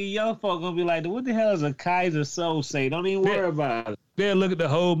about because these young folk gonna be like, what the hell is a Kaiser Soze? Don't even worry about it. They'll look at the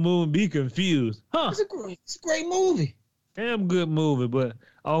whole movie and be confused. Huh? It's a great movie. Damn good movie, but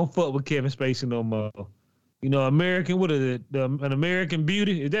I don't fuck with Kevin Spacey no more. You know, American, what is it? An American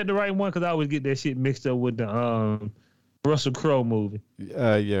Beauty? Is that the right one? Because I always get that shit mixed up with the Russell Crowe movie.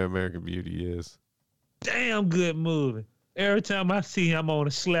 Yeah, American Beauty is. Damn good movie. Every time I see him, I want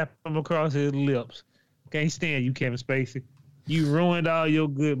to slap him across his lips. Can't stand you, Kevin Spacey. You ruined all your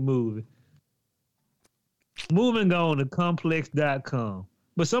good movie. Moving on to complex.com.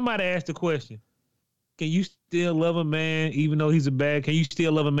 But somebody asked the question, can you still love a man even though he's can you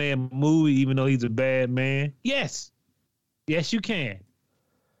still love a man movie even though he's a bad man? Yes. Yes, you can.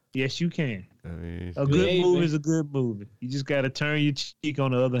 Yes, you can. I mean, a good movie is a good movie. You just got to turn your cheek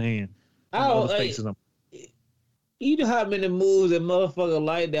on the other hand. You know how many movies that motherfucker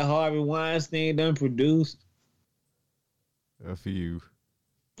like that Harvey Weinstein done produced? A few.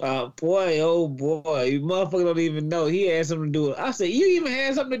 Boy, oh boy. You motherfucker don't even know. He had something to do with I said, you even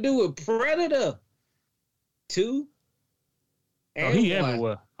had something to do with Predator 2? And he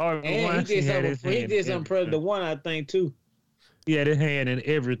everywhere. Harvey Weinstein he did some Predator 1, I think, too. He had his hand in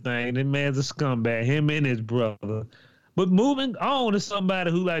everything. That man's a scumbag. Him and his brother. But moving on to somebody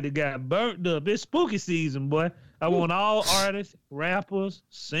who like to got burnt up. It's spooky season, boy. I want all artists, rappers,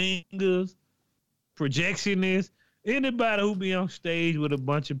 singers, projectionists, anybody who be on stage with a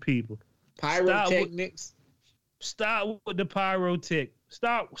bunch of people. Pyrotechnics. Start with the pyrotech.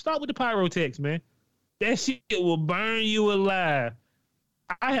 Start with the pyrotechs, man. That shit will burn you alive.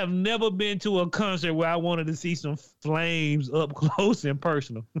 I have never been to a concert where I wanted to see some flames up close and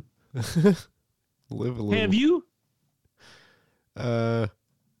personal. Live a little. Have you?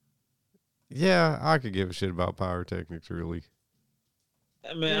 Yeah, I could give a shit about pyrotechnics, really.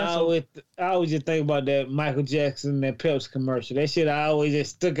 I mean, I always just think about that Michael Jackson, that Pepsi commercial. That shit I always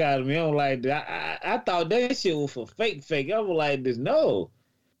just stuck out of me. I'm like, I thought that shit was for fake. I was like, this no.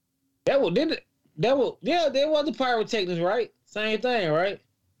 There was the pyrotechnics, right? Same thing, right?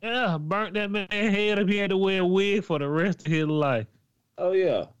 Yeah, burnt that man head up. He had to wear a wig for the rest of his life. Oh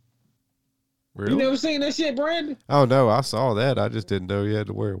yeah. Really? You never seen that shit, Brandon? Oh no, I saw that. I just didn't know he had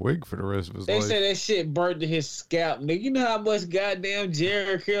to wear a wig for the rest of his They life. said that shit burnt to his scalp, nigga. You know how much goddamn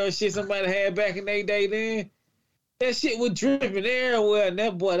Jerry curl shit somebody had back in their day then? That shit was dripping everywhere, and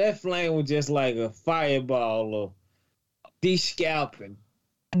that flame was just like a fireball of de-scalping.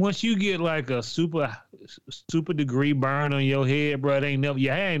 Once you get like a super degree burn on your head, bro,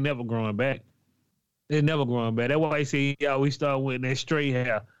 your hair ain't never growing back. It's never growing back. That's why I say he always start with that straight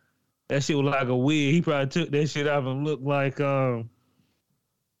hair. That shit was like a wig. He probably took that shit off and looked like old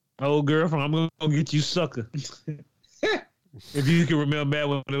girlfriend. I'm gonna get you, sucker. If you can remember back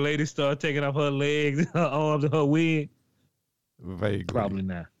when the lady started taking off her legs, her arms, and her wig. Vaguely. Probably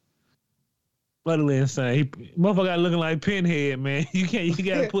not. Utterly insane. Motherfucker looking like Pinhead, man. You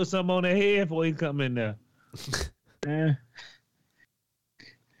gotta put something on that head before he come in there.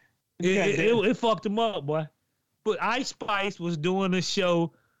 It fucked him up, boy. But Ice Spice was doing a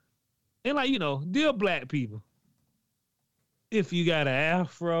show, and like, dear black people, if you got an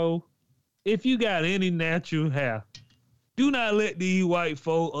afro, if you got any natural hair, do not let these white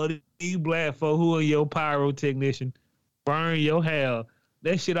folk or these black folk who are your pyrotechnician burn your hair.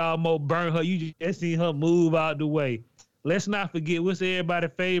 That shit almost burned her. You just seen her move out the way. Let's not forget, what's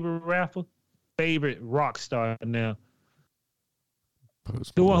everybody's favorite rapper? Favorite rock star now?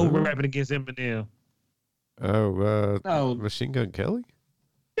 The one who rapping against Eminem. Machine Gun Kelly?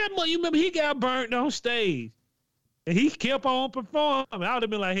 You remember he got burnt on stage. And he kept on performing. I would have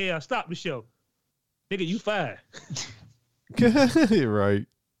been like, hey, stop the show. Nigga, you fired. You're right.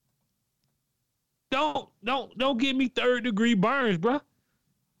 Don't give me third-degree burns, bro.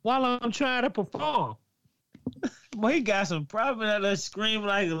 While I'm trying to perform. Boy, he got some problem out there screaming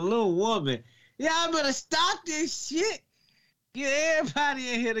like a little woman. Y'all better stop this shit. Get everybody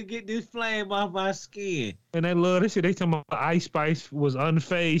in here to get this flame off my skin. And they love this shit. They talking about Ice Spice was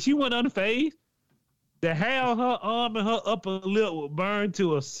unfazed. She wasn't unfazed. The hair on her arm and her upper lip would burn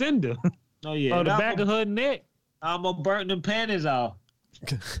to a cinder. Oh, yeah. On the back of her neck. I'm going to burn them panties off.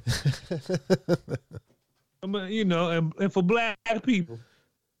 And for black people,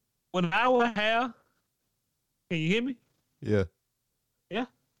 when our hair, can you hear me? Yeah. Yeah.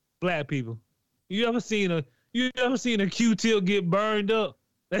 Black people. You ever seen a Q-tip get burned up?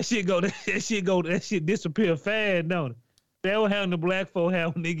 That shit disappear fast, don't it? That what happened to black folk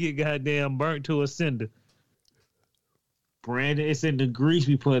have when they get goddamn burnt to a cinder. Brandon, it's in the grease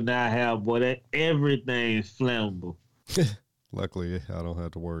we put in our hair, boy. That everything is flammable. Luckily, I don't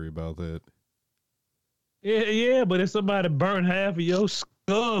have to worry about that. Yeah, but if somebody burnt half of your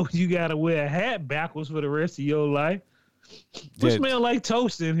skull, you gotta wear a hat backwards for the rest of your life. What smell like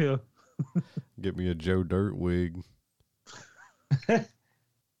toast in here? Get me a Joe Dirt wig.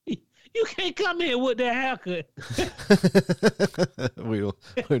 You can't come here with that haircut. we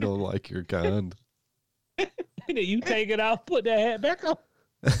don't like your kind. You take it off, put that hat back on.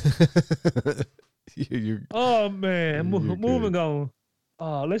 Oh man, moving on.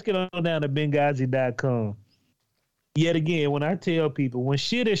 Let's get on down to Benghazi.com. Yet again, when I tell people when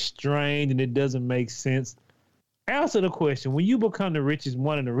shit is strange and it doesn't make sense, answer the question. When you become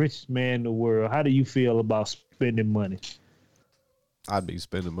one of the richest man in the world, how do you feel about spending money? I'd be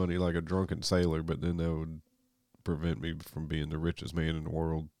spending money like a drunken sailor, but then that would prevent me from being the richest man in the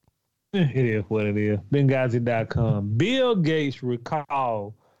world. It is what it is. Benghazi.com. Bill Gates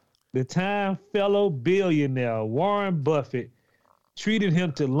recalled the time fellow billionaire Warren Buffett treated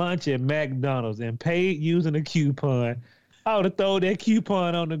him to lunch at McDonald's and paid using a coupon. I would have thrown that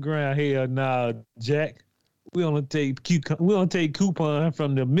coupon on the ground. Hell nah, Jack. We only take coupon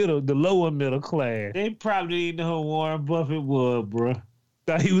from the lower middle class. They probably didn't know who Warren Buffett was, bro.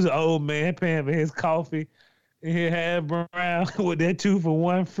 Thought he was an old man paying for his coffee and he had brown with that 2 for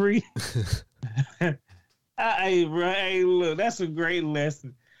 1 free. Hey, bro. Hey, look, that's a great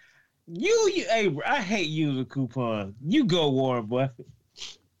lesson. Hey, bro, I hate using coupons. You go, Warren Buffett.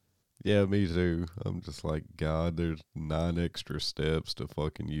 Yeah, me too. I'm just like, God, there's 9 extra steps to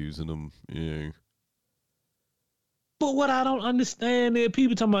fucking using them. Yeah. But what I don't understand is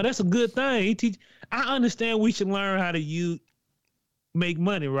people talking about that's a good thing. I understand we should learn how to make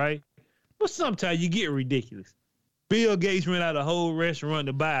money, right? But sometimes you get ridiculous. Bill Gates ran out a whole restaurant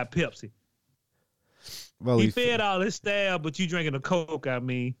to buy a Pepsi. Well, he fed all his staff, but you drinking a Coke, I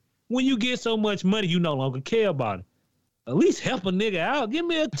mean. When you get so much money, you no longer care about it. At least help a nigga out. Give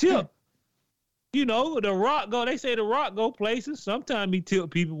me a tip. You know, The Rock they say The Rock go places. Sometimes he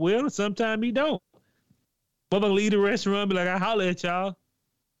tip people well, and sometimes he don't. But I leave the restaurant, be like, I holler at y'all.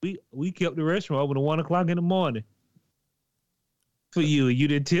 We kept the restaurant open at 1 o'clock in the morning. For you. You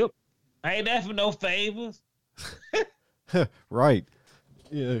didn't tip? I ain't that for no favors. Right.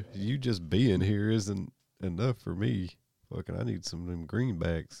 Yeah, you just being here isn't enough for me. Fucking, I need some of them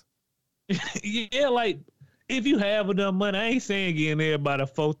greenbacks. Yeah, like, if you have enough money, I ain't saying getting everybody a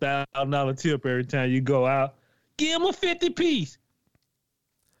 $4,000 tip every time you go out. Give them a 50 piece.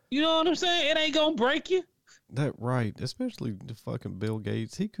 You know what I'm saying? It ain't gonna break you. That right, especially the fucking Bill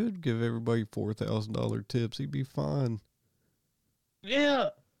Gates. He could give everybody $4,000 tips. He'd be fine. Yeah,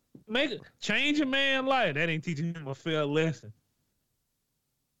 change a man's life. That ain't teaching him a fair lesson.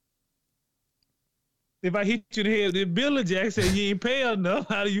 If I hit you in the head with Billy Jack said you ain't pay enough,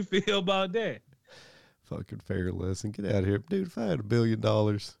 how do you feel about that? Fucking fair lesson. Get out of here. Dude, if I had $1 billion,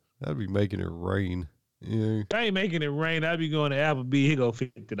 I'd be making it rain. Yeah. I ain't making it rain. I'd be going to Applebee's. Here go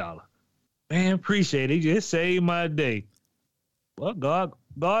 $50. Man, appreciate it. You just saved my day. Well, God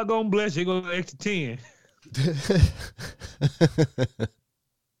gonna bless you. Go extra 10.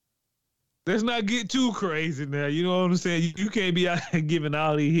 Let's not get too crazy now. You know what I'm saying? You can't be out here giving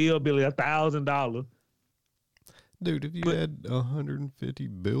all these hillbilly $1,000. Dude, if you had 150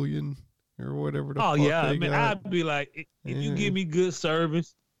 billion or whatever the fuck yeah, they man, got, I'd be like, if you give me good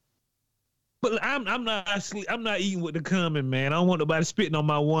service. But I'm not eating with the coming, man. I don't want nobody spitting on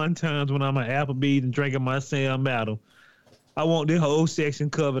my one-times when I'm at Applebee's and drinking my Sam Adams. I want this whole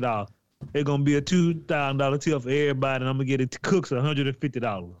section covered off. It's going to be a $2,000 tip for everybody, and I'm going to get it to cooks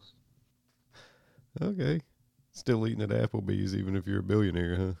 $150. okay. Still eating at Applebee's even if you're a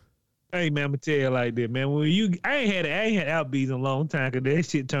billionaire, huh? Hey, man, I'm going to tell you like that, man. I ain't had Applebee's in a long time because that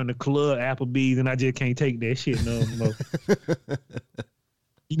shit turned to club Applebee's, and I just can't take that shit no more.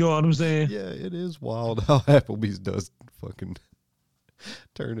 You know what I'm saying? Yeah, it is wild how Applebee's does fucking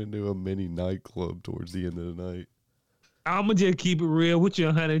turn into a mini nightclub towards the end of the night. I'm going to just keep it real with you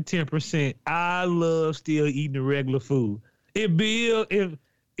 110%. I love still eating the regular food.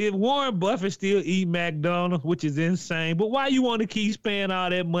 If Warren Buffett still eat McDonald's, which is insane, but why you want to keep spending all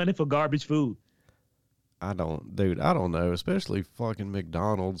that money for garbage food? I don't know, especially fucking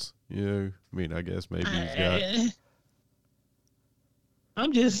McDonald's. You know, I mean, I guess maybe he's got...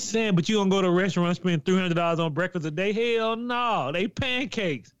 I'm just saying, but you gonna go to a restaurant and spend $300 on breakfast a day? Hell no, they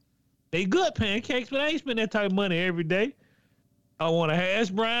pancakes. They good pancakes, but I ain't spend that type of money every day. I want a hash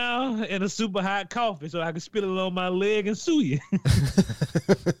brown and a super hot coffee so I can spill it on my leg and sue you.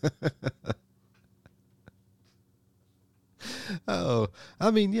 Oh, I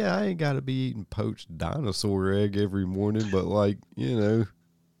mean, yeah, I ain't got to be eating poached dinosaur egg every morning, but like, you know,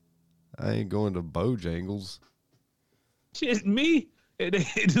 I ain't going to Bojangles. Shit, me.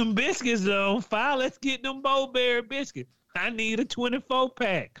 Them biscuits are on fire. Let's get them Bowberry biscuits. I need a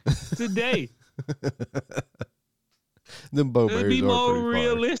 24-pack today. Them Bowberries Let's be more are pretty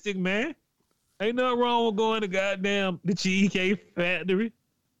realistic, man. Ain't nothing wrong with going to the Cheesecake Factory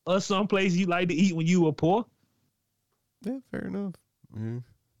or someplace you like to eat when you were poor. Yeah, fair enough. Yeah,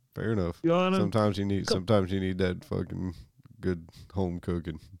 fair enough. You know, sometimes you need that fucking good home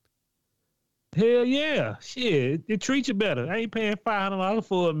cooking. Hell yeah. Shit, it treats you better. I ain't paying $500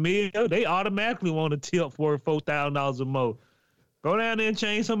 for a meal. They automatically want a tip for $4,000 or more. Go down there and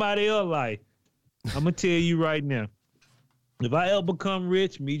change somebody else's life. I'm going to tell you right now. If I ever become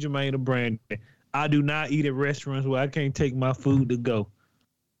rich, me, Jermaine, and Brandon, I do not eat at restaurants where I can't take my food to go.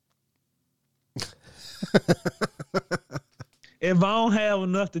 If I don't have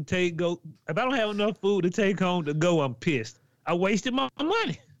enough to if I don't have enough food to take home to go, I'm pissed. I wasted my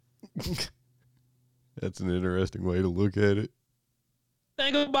money. That's an interesting way to look at it.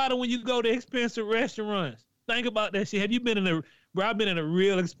 Think about it when you go to expensive restaurants. Think about that shit. Have you been I've been in a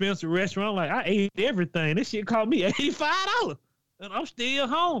real expensive restaurant. Like, I ate everything. This shit cost me $85. And I'm still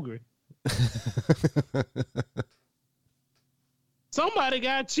hungry. Somebody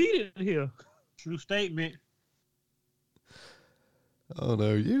got cheated here. True statement. Oh,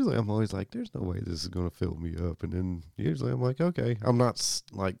 no. Usually I'm always like, there's no way this is going to fill me up. And then usually I'm like, okay. I'm not,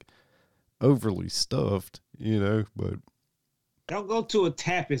 like, overly stuffed, you know, but... Don't go to a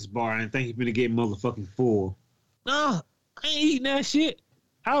tapas bar and think you're going to get motherfucking full. No, I ain't eating that shit.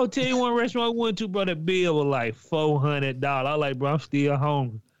 I'll tell you one restaurant I went to, bro, that bill was like $400. I was like, bro, I'm still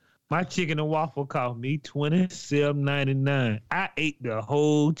hungry. My chicken and waffle cost me $27.99. I ate the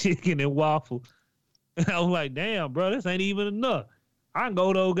whole chicken and waffle. And I was like, damn, bro, this ain't even enough. I can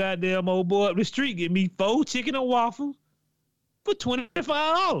go to old goddamn old boy up the street, get me 4 chicken and waffles for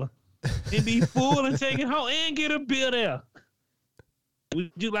 $25 and be full and take it home and get a bill there.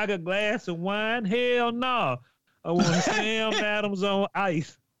 Would you like a glass of wine? Hell no. I want Sam Adams on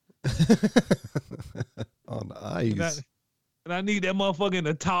ice. On ice. And I need that motherfucker in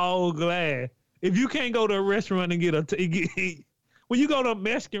a tall glass. If you can't go to a restaurant and get when you go to a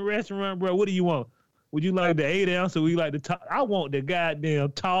Mexican restaurant, bro, what do you want? Would you like the 8 ounce or would you like the top? I want the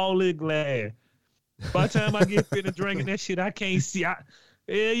goddamn tallest glass. By the time I get finished drinking that shit, I can't see. I'm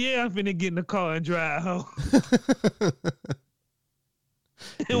finna get in the car and drive home.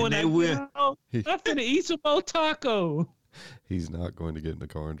 And when I get home, I'm finna eat some more tacos. He's not going to get in the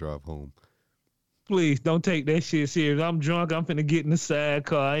car and drive home. Please don't take that shit serious. I'm drunk. I'm finna get in the side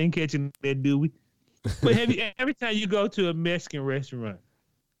car. I ain't catching that Dewey. But every time you go to a Mexican restaurant,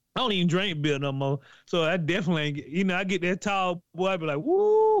 I don't even drink beer no more. So I definitely ain't, I get that tall boy, I be like,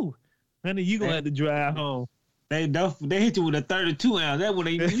 woo, honey, you gonna have to drive home. They hit you with a 32 ounce. That's when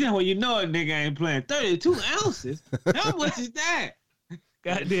you know a nigga ain't playing. 32 ounces? How much is that?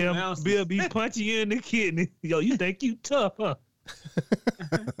 Goddamn, Bill be punching you in the kidney. Yo, you think you tough, huh?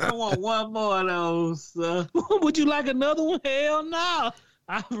 I want one more of those. Would you like another one? Hell no.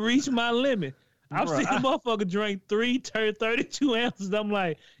 I've reached my limit. I've seen a motherfucker drink 32 ounces. I'm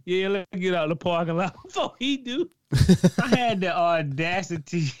like, yeah, let's get out of the parking lot before he do. I had the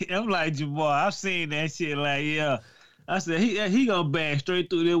audacity. I'm like, Jamal, I've seen that shit. Like, yeah. I said, he gonna bash straight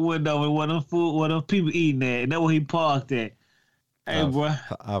through the window with one of them people eating at. And that's where he parked at. Hey, boy.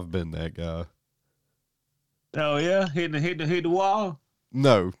 I've been that guy. Oh, yeah? Hit the wall?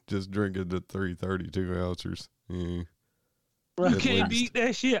 No, just drinking the 332 ounces. Yeah. You can't beat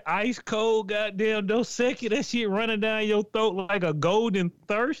that shit ice cold, goddamn Dos Equis. That shit running down your throat like a golden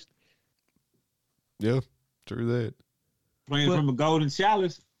thirst. Yeah, true that. Playing from a golden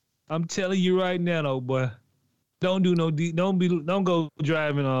chalice. I'm telling you right now, though, boy. Don't do no don't go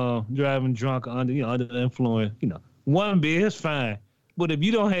driving drunk under the influence. One beer is fine, but if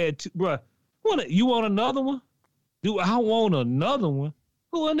you don't have two, bro, you want another one? I want another one.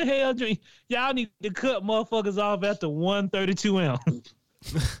 Who in the hell drink? Y'all need to cut motherfuckers off after 132 ounce.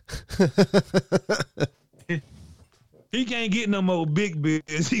 He can't get no more big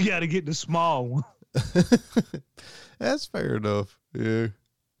beers. He got to get the small one. That's fair enough. Yeah.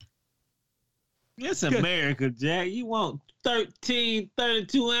 It's America, Jack. You want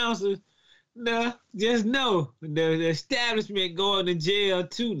 32 ounces? No, just know the establishment going to jail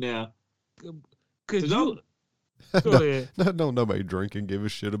too now. Cause go ahead. Don't nobody drink and give a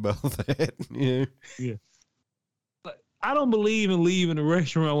shit about that. Yeah. Yeah. I don't believe in leaving a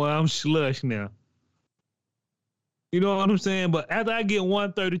restaurant while I'm slush now. You know what I'm saying? But after I get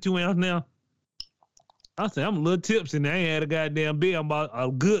 132 ounce now, I say I'm a little tipsy and I ain't had a goddamn beer. I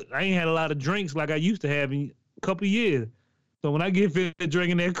ain't had a lot of drinks like I used to have in a couple of years. So when I get finished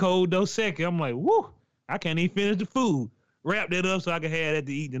drinking that cold Dos Equis, I'm like, woo, I can't even finish the food. Wrap that up so I can have that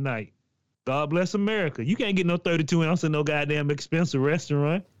to eat tonight. God bless America. You can't get no 32 ounce in no goddamn expensive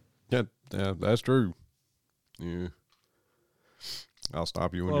restaurant. Yeah, that's true. Yeah. I'll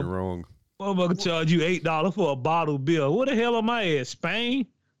stop you when you're wrong. Motherfucker charge you $8 for a bottle of beer. Where the hell am I at? Spain?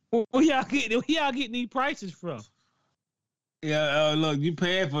 Where y'all getting these prices from? Yeah, look, you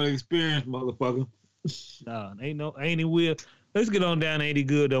paying for the experience, motherfucker. Nah, ain't it will. Let's get on down. Ain't it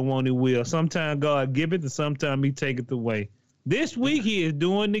good? Don't want it will. Sometimes God give it, and sometimes He take it away. This week He is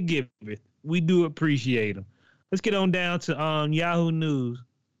doing the giving. We do appreciate Him. Let's get on down to Yahoo News.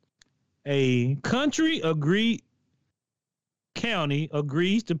 A county agrees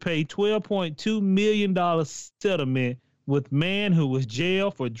to pay $12.2 million settlement with man who was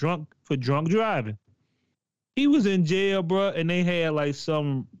jailed for drunk driving. He was in jail, bro, and they had like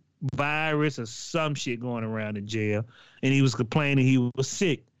some virus or some shit going around in jail, and he was complaining he was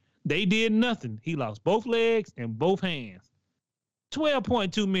sick. They did nothing. He lost both legs and both hands.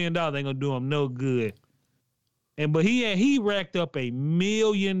 $12.2 million ain't gonna do him no good. But he racked up $1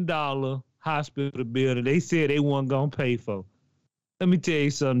 million hospital bill that they said they weren't gonna pay for. Let me tell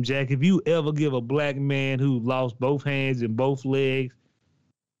you something, Jack. If you ever give a black man who lost both hands and both legs,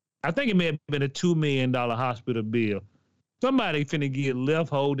 I think it may have been a $2 million hospital bill. Somebody finna get left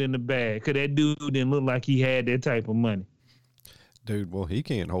holding the bag because that dude didn't look like he had that type of money. Dude, well, he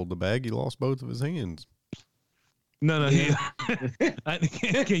can't hold the bag. He lost both of his hands. No.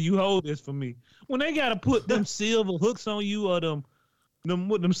 Can you hold this for me? When they got to put them silver hooks on you or them Them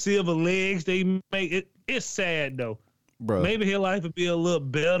with them silver legs they make it. It's sad though. Bro. Maybe his life would be a little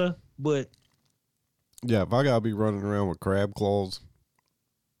better, but Yeah, if I gotta be running around with crab claws,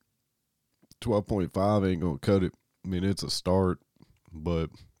 12.5 ain't gonna cut it. I mean, it's a start, but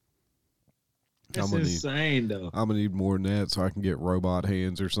That's insane, though. I'm gonna need more than that so I can get robot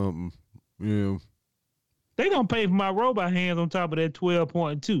hands or something. You know, they gonna pay for my robot hands on top of that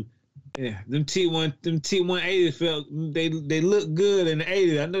 12.2. Yeah, them T180 felt they look good in the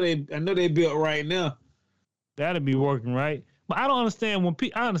 80s. I know they built right now. That'll be working right. But I don't understand when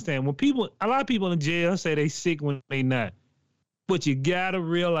I understand when people, a lot of people in jail say they sick when they not. But you gotta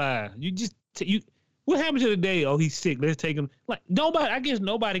realize, what happened to the day? Oh, he's sick. Let's take him. Like I guess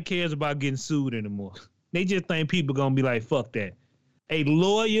nobody cares about getting sued anymore. They just think people gonna be like, fuck that. A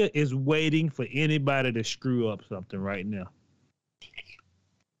lawyer is waiting for anybody to screw up something right now.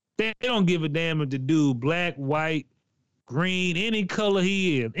 They don't give a damn if the dude black, white, green, any color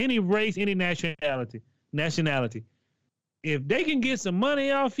he is, any race, any nationality. If they can get some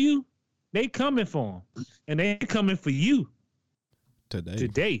money off you, they coming for him. And they coming for you.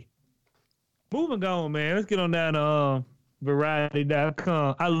 Today. Moving on, man. Let's get on down to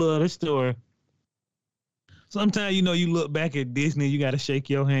Variety.com. I love this story. Sometimes, you look back at Disney, you got to shake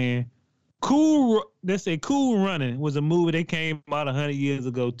your hand. Cool Running was a movie that came out 100 years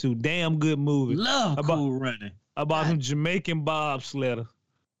ago, too. Damn good movie. Cool Running. About some Jamaican bobsledder.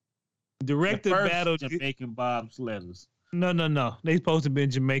 Directed Battle Jamaican bobsledders. No. They supposed to be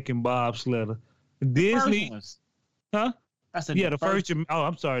Jamaican bobsledder. Disney. Huh? I said the first Jamaican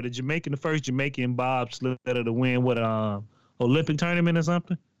bobsledder to win what Olympic tournament or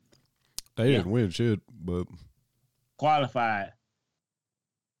something. They didn't win shit, but qualified.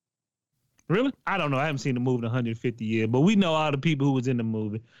 Really? I don't know. I haven't seen the movie in 150 years, but we know all the people who was in the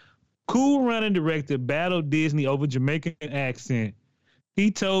movie. Cool Running director battled Disney over Jamaican accent.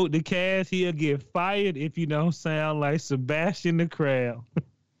 He told the cast he'll get fired if you don't sound like Sebastian the Crab.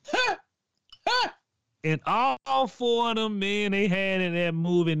 And all four of them men they had in that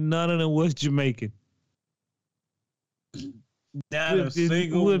movie, none of them was Jamaican.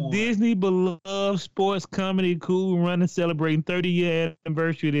 With Disney beloved sports comedy Cool Running celebrating 30-year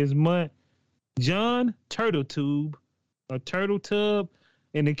anniversary this month, John Turtletube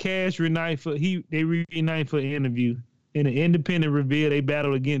and the cast reunite for an interview. In an independent reveal, they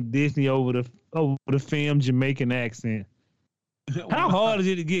battled against Disney over the film Jamaican accent. How hard is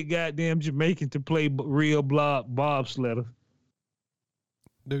it to get goddamn Jamaican to play real bobsledder?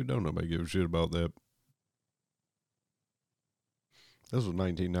 Dude, don't nobody give a shit about that. This was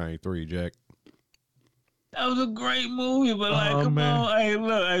 1993, Jack. That was a great movie, but come on.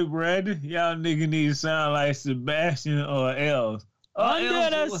 Hey, Brandon, y'all nigga need to sound like Sebastian or else.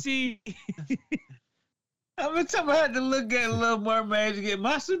 Under the sea. Every time I had to look at Little Mermaid to get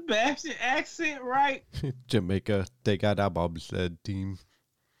my Sebastian accent right. Jamaica, they got our bobsled team.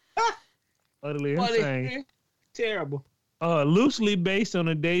 Utterly insane. Terrible. Loosely based on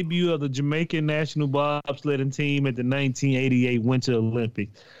the debut of the Jamaican national bobsledding team at the 1988 Winter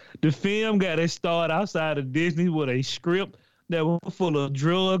Olympics. The film got its start outside of Disney with a script that was full of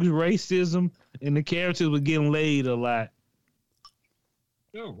drugs, racism, and the characters were getting laid a lot.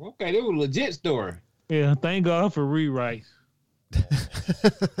 Oh, okay. It was a legit story. Yeah, thank God for rewrites.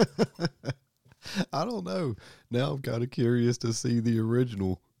 I don't know. Now I'm kind of curious to see the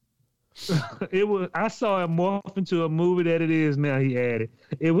original. I saw it morph into a movie that it is now. He added.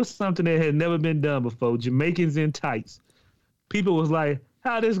 It was something that had never been done before. Jamaicans in tights. People was like,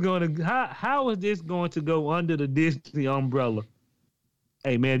 how is this going to go under the Disney umbrella?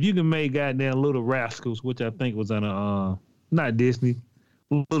 Hey man, if you can make goddamn Little Rascals, which I think was on not Disney,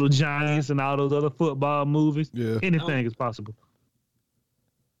 Little Giants and all those other football movies. Yeah. Anything is possible.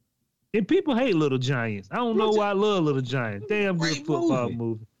 And people hate Little Giants. I don't know why I love Little Giants. Damn good football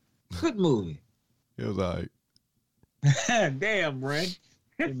movie. Good movie. It was all right. Damn, Brent.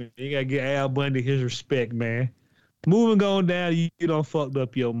 Hey, man, you gotta give Al Bundy his respect, man. Moving on down, you done fucked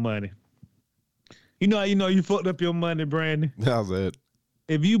up your money. You know you fucked up your money, Brandon. How's that?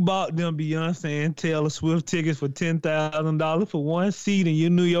 If you bought them Beyonce and Taylor Swift tickets for $10,000 for one seat, and you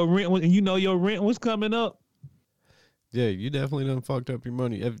knew your rent was coming up. Yeah, you definitely done fucked up your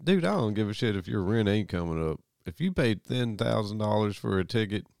money. Dude, I don't give a shit if your rent ain't coming up. If you paid $10,000 for a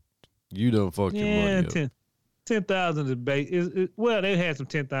ticket, you done fucked your money up. $10,000 is base. Well, they had some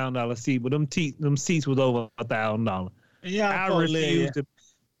 $10,000 seats, but them seats was over $1,000. I refuse to.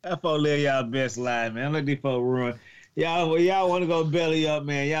 That folk live y'all best life, man. Let these folk ruin. Y'all want to go belly up,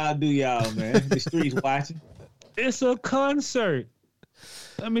 man. Y'all do y'all, man. The streets watching. It's a concert.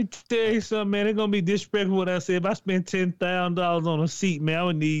 Let me tell you something, man. It's gonna be disrespectful what I said. If I spend $10,000 on a seat, man, I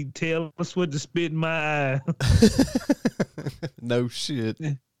would need Taylor Swift to spit in my eye. No shit.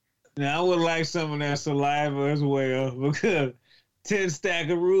 Now I would like some of that saliva as well because 10 stack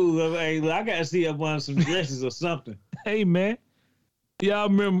of rules. Hey, look, I gotta see up on some dresses or something. Hey, man. Y'all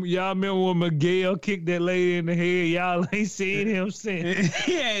remember when Miguel kicked that lady in the head? Y'all ain't seen him since.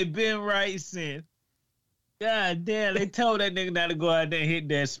 He ain't been right since. God damn, they told that nigga not to go out there and hit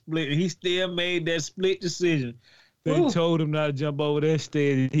that split. He still made that split decision. They Ooh. told him not to jump over that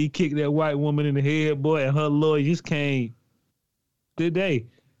stage. He kicked that white woman in the head, boy, and her lawyer just came today.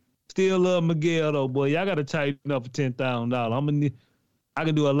 Still love Miguel though, boy. Y'all gotta tighten up for $10,000. I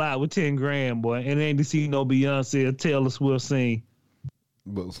can do a lot with 10 grand, boy. And it ain't to see no Beyonce or Taylor Swift sing.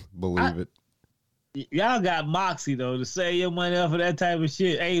 Believe it. Y'all got moxie though to save your money up for that type of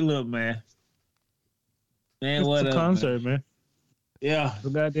shit. Hey, look, man. Man, It's what a up, concert, man. Yeah. It's a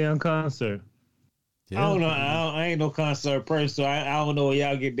goddamn concert. Yeah. I don't know. I ain't no concert person, so I don't know where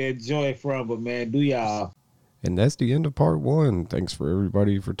y'all get that joy from, but man, do y'all. And that's the end of part 1. Thanks for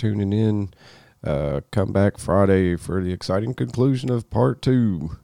everybody for tuning in. Come back Friday for the exciting conclusion of part 2.